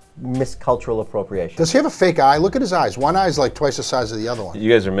miscultural appropriation. Does he have a fake eye? Look at his eyes. One eye's like twice the size of the other one.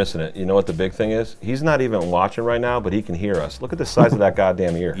 You guys are missing it. You know what the big thing is? He's not even watching right now, but he can hear us. Look at the size of that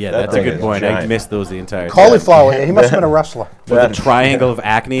goddamn ear. Yeah, that's a good point. I missed those the entire time. Cauliflower. He must have been a wrestler. With a triangle of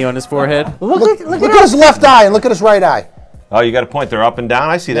acne on his forehead. Look at his left eye and look at his right eye. Oh, you got a point. They're up and down.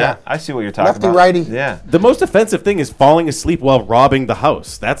 I see that. I see what you're talking about. Lefty, righty. Yeah. The most offensive thing is falling asleep while robbing the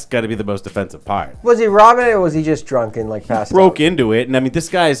house. That's got to be the most offensive part. Was he robbing it, or was he just drunk and like passed Broke into it, and I mean, this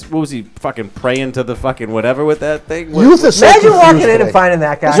guy's, what was he, fucking praying to the fucking whatever with that thing? Imagine walking in and finding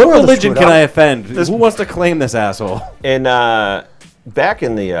that guy. What religion can I offend? Who wants to claim this asshole? And back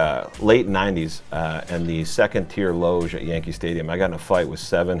in the late 90s, in the second-tier loge at Yankee Stadium, I got in a fight with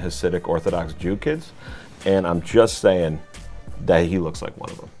 7 Hasidic Orthodox Jew kids, and I'm just saying that he looks like one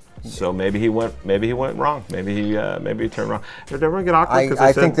of them. So maybe he went wrong. Maybe he turned wrong. Did everyone get awkward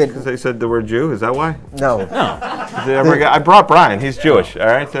because they said the word Jew? Is that why? No. I brought Brian. He's Jewish. All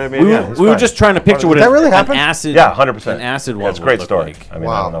right. So, I mean, we were just trying to picture what that really an happened? acid. Yeah, 100%. An acid one. It's a great would story. look like. I mean,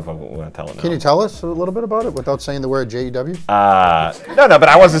 I don't know if I'm going to tell it now. Can you tell us a little bit about it without saying the word JEW? No, but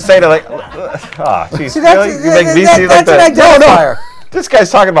I wasn't saying it like. Jeez. See, that's you make me seem like an identifier. This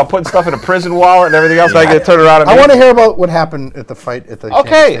guy's talking about putting stuff in a prison wallet and everything else. I get to turn around. I want to hear about what happened at the fight at the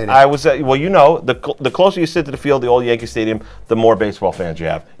Okay, Stadium. I was well. You know, the closer you sit to the field, the old Yankee Stadium, the more baseball fans you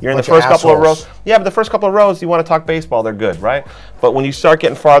have. You're in the first couple of rows. Yeah, but the first couple of rows, you want to talk baseball, they're good, right? But when you start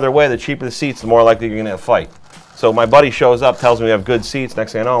getting farther away, the cheaper the seats, the more likely you're going to have a fight. So my buddy shows up, tells me we have good seats.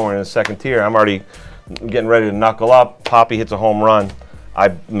 Next thing I know, we're in the second tier. I'm already getting ready to knuckle up. Poppy hits a home run.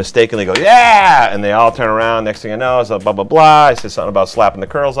 I mistakenly go, yeah! And they all turn around. Next thing I know, it's like blah, blah, blah. I said something about slapping the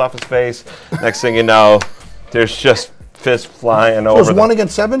curls off his face. Next thing you know, there's just fists flying over. So it was 1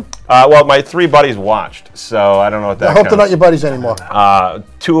 against 7? Well, my 3 buddies watched, so I don't know what that I hope counts. they're not your buddies anymore.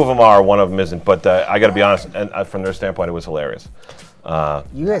 2 of them are, 1 of them isn't. But I got to be honest, and from their standpoint, it was hilarious.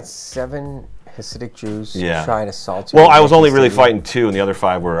 You had 7 Hasidic Jews Yeah. try and assault you. Well, in I was Yankee only really Stadium. fighting 2, and the other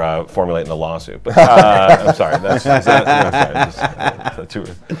 5 were formulating the lawsuit. But I'm sorry. Well,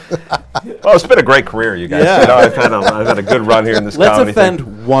 it's been a great career, you guys. Yeah. You know, I've had a good run here in this Let's comedy offend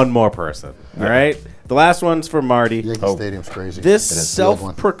thing. one more person. All right. The last one's for Marty. Yankee Stadium's crazy. This It is the old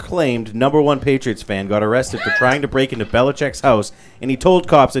one. self-proclaimed #1 Patriots fan got arrested for trying to break into Belichick's house, and he told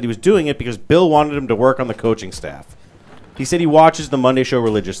cops that he was doing it because Bill wanted him to work on the coaching staff. He said he watches the Monday show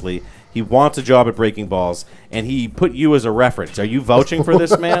religiously. He wants a job at Breaking Balls, and he put you as a reference. Are you vouching for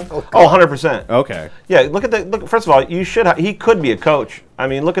this man? Oh, 100%. Okay. Yeah, look. First of all, you should. He could be a coach. I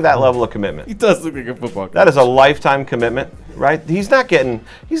mean, look at that level of commitment. He does look like a football coach. That is a lifetime commitment, right?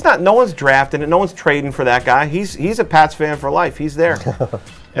 No one's drafting it. No one's trading for that guy. He's a Pats fan for life. He's there.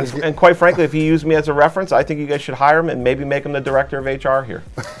 And quite frankly, if he used me as a reference, I think you guys should hire him and maybe make him the director of HR here.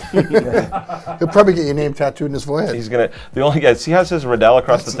 He'll probably get your name tattooed in his forehead. He's gonna. The only guy. See how it says Riddell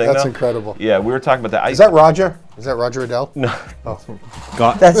across the thing? That's now? incredible. Yeah, we were talking about that. Is that Roger? Is that Roger Riddell? No. Oh.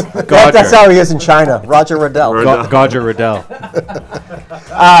 That's how he is in China. Roger Riddell. Roger Riddell.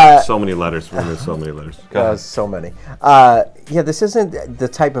 So many letters. So many letters. So many. Yeah, this isn't the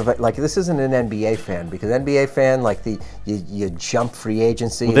type of this isn't an NBA fan because NBA fan you jump free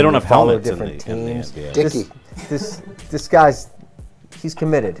agency. Well, they don't and have follow helmets different in the teams. NBA. Dickie. This guy's he's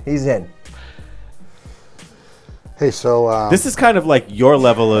committed. He's in. Hey, so This is kind of like your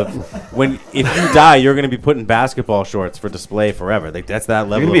level of if you die, you're going to be put in basketball shorts for display forever. That's that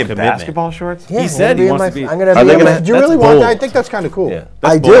level You're of gonna be in commitment. basketball shorts? Yeah, He said he wants to be. I'm gonna Are be they in gonna, my- did you that's really want bold. that? I think that's kind of cool. Yeah.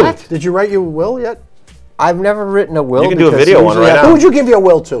 I bold. do. Did you write your will yet? I've never written a will. You can do a because video one usually right I- now. Who would you give your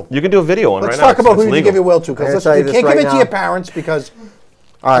will to? You can do a video one Let's right now. talk about who It's you legal. give your will to I'm gonna because tell you you can't this give right it to now. your parents because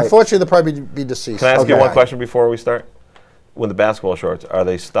All right. unfortunately they'll probably be deceased. Can I ask you Okay. one question before we start? With the basketball shorts, are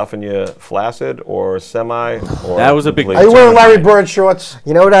they stuffing you flaccid or semi? Or That was a big- Are you wearing Larry Bird shorts?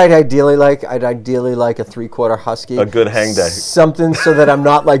 You know what I'd ideally like? I'd ideally like a 3/4 husky. A good hang day. Something so that I'm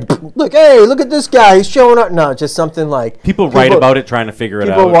not like, look, hey, look at this guy, he's showing up. No, just something like People write about it trying to figure it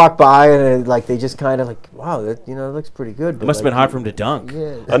out. People walk by and they just kind of like, wow, that it looks pretty good. It must have been hard for him to dunk.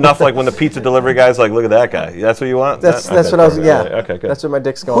 Yeah. Enough like when the pizza delivery guy's like, look at that guy. That's what you want? That's Okay, what I was. perfect. Yeah. Okay, good. That's what my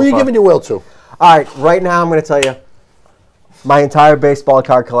dick's going. Who are you for. giving your will to? All right, right now I'm going to tell you my entire baseball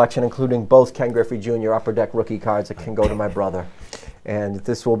card collection, including both Ken Griffey Jr. Upper Deck rookie cards, that can go to my brother. And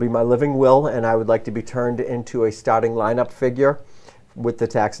this will be my living will, and I would like to be turned into a starting lineup figure with the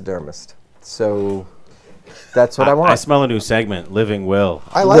taxidermist. So that's what I want. I smell a new segment, Living Will.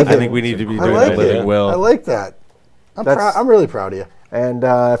 I like it. I think we need to be doing like Living it. Will. I like that. I'm really proud of you. And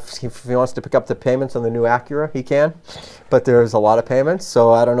if he wants to pick up the payments on the new Acura, he can. But there's a lot of payments,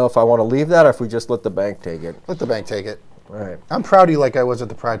 so I don't know if I want to leave that or if we just let the bank take it. Let the bank take it. All right. I'm proud of you like I was at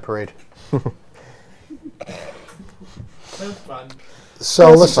the Pride Parade. That's fun. So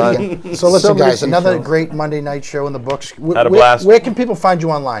That's listen, fun. so listen, So many guys. Another shows. great Monday night show in the books. Had a blast. Where can people find you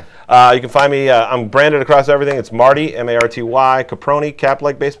online? You can find me. I'm branded across everything. It's Marty, Marty Caproni, cap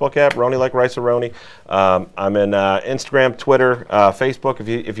like baseball cap, Roni like rice-a-roni. I'm in Instagram, Twitter, Facebook.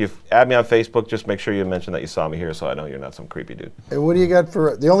 If you add me on Facebook, just make sure you mention that you saw me here, so I know you're not some creepy dude. And what do you got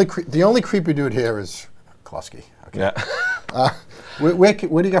for the only creepy dude here is Klosky. Okay. Yeah. Where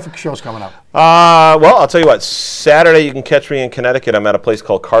do you got for shows coming up? Well, I'll tell you what. Saturday you can catch me in Connecticut. I'm at a place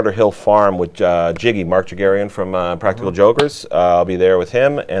called Carter Hill Farm with Jiggy, Mark Jagarian from Practical Jokers. I'll be there with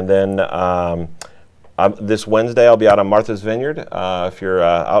him, and then This Wednesday, I'll be out on Martha's Vineyard. If you're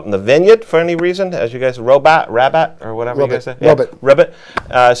out in the vineyard for any reason, as you guys, rabbit, or whatever you guys say. Ribbit.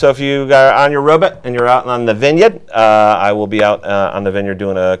 So if you are on your ribbit and you're out on the vineyard, I will be out on the vineyard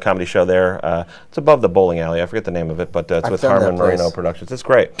doing a comedy show there. It's above the bowling alley. I forget the name of it, but it's with Harmon Marino Productions. It's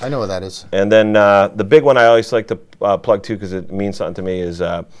great. I know what that is. And then the big one I always like to plug too, because it means something to me, is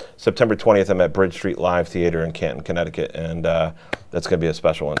September 20th. I'm at Bridge Street Live Theater in Canton, Connecticut, and that's going to be a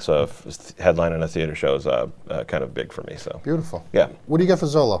special one. So headlining a theater show is kind of big for me. So beautiful. Yeah. What do you got for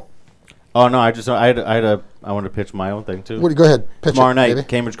Zollo? Oh no, I wanted to pitch my own thing too. Go ahead. Pitch Tomorrow it, night, baby.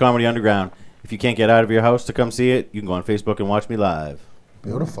 Cambridge Comedy Underground. If you can't get out of your house to come see it, you can go on Facebook and watch me live.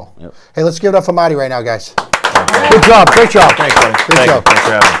 Beautiful. Yep. Hey, let's give it up for Marty right now, guys. Good job. Great job. Thanks, buddy. Great job. Thanks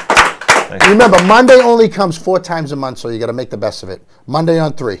for having me. Thanks. Remember, Monday only comes 4 times a month, so you got to make the best of it. Monday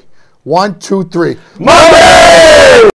on 3. 1, 2, 3. Monday!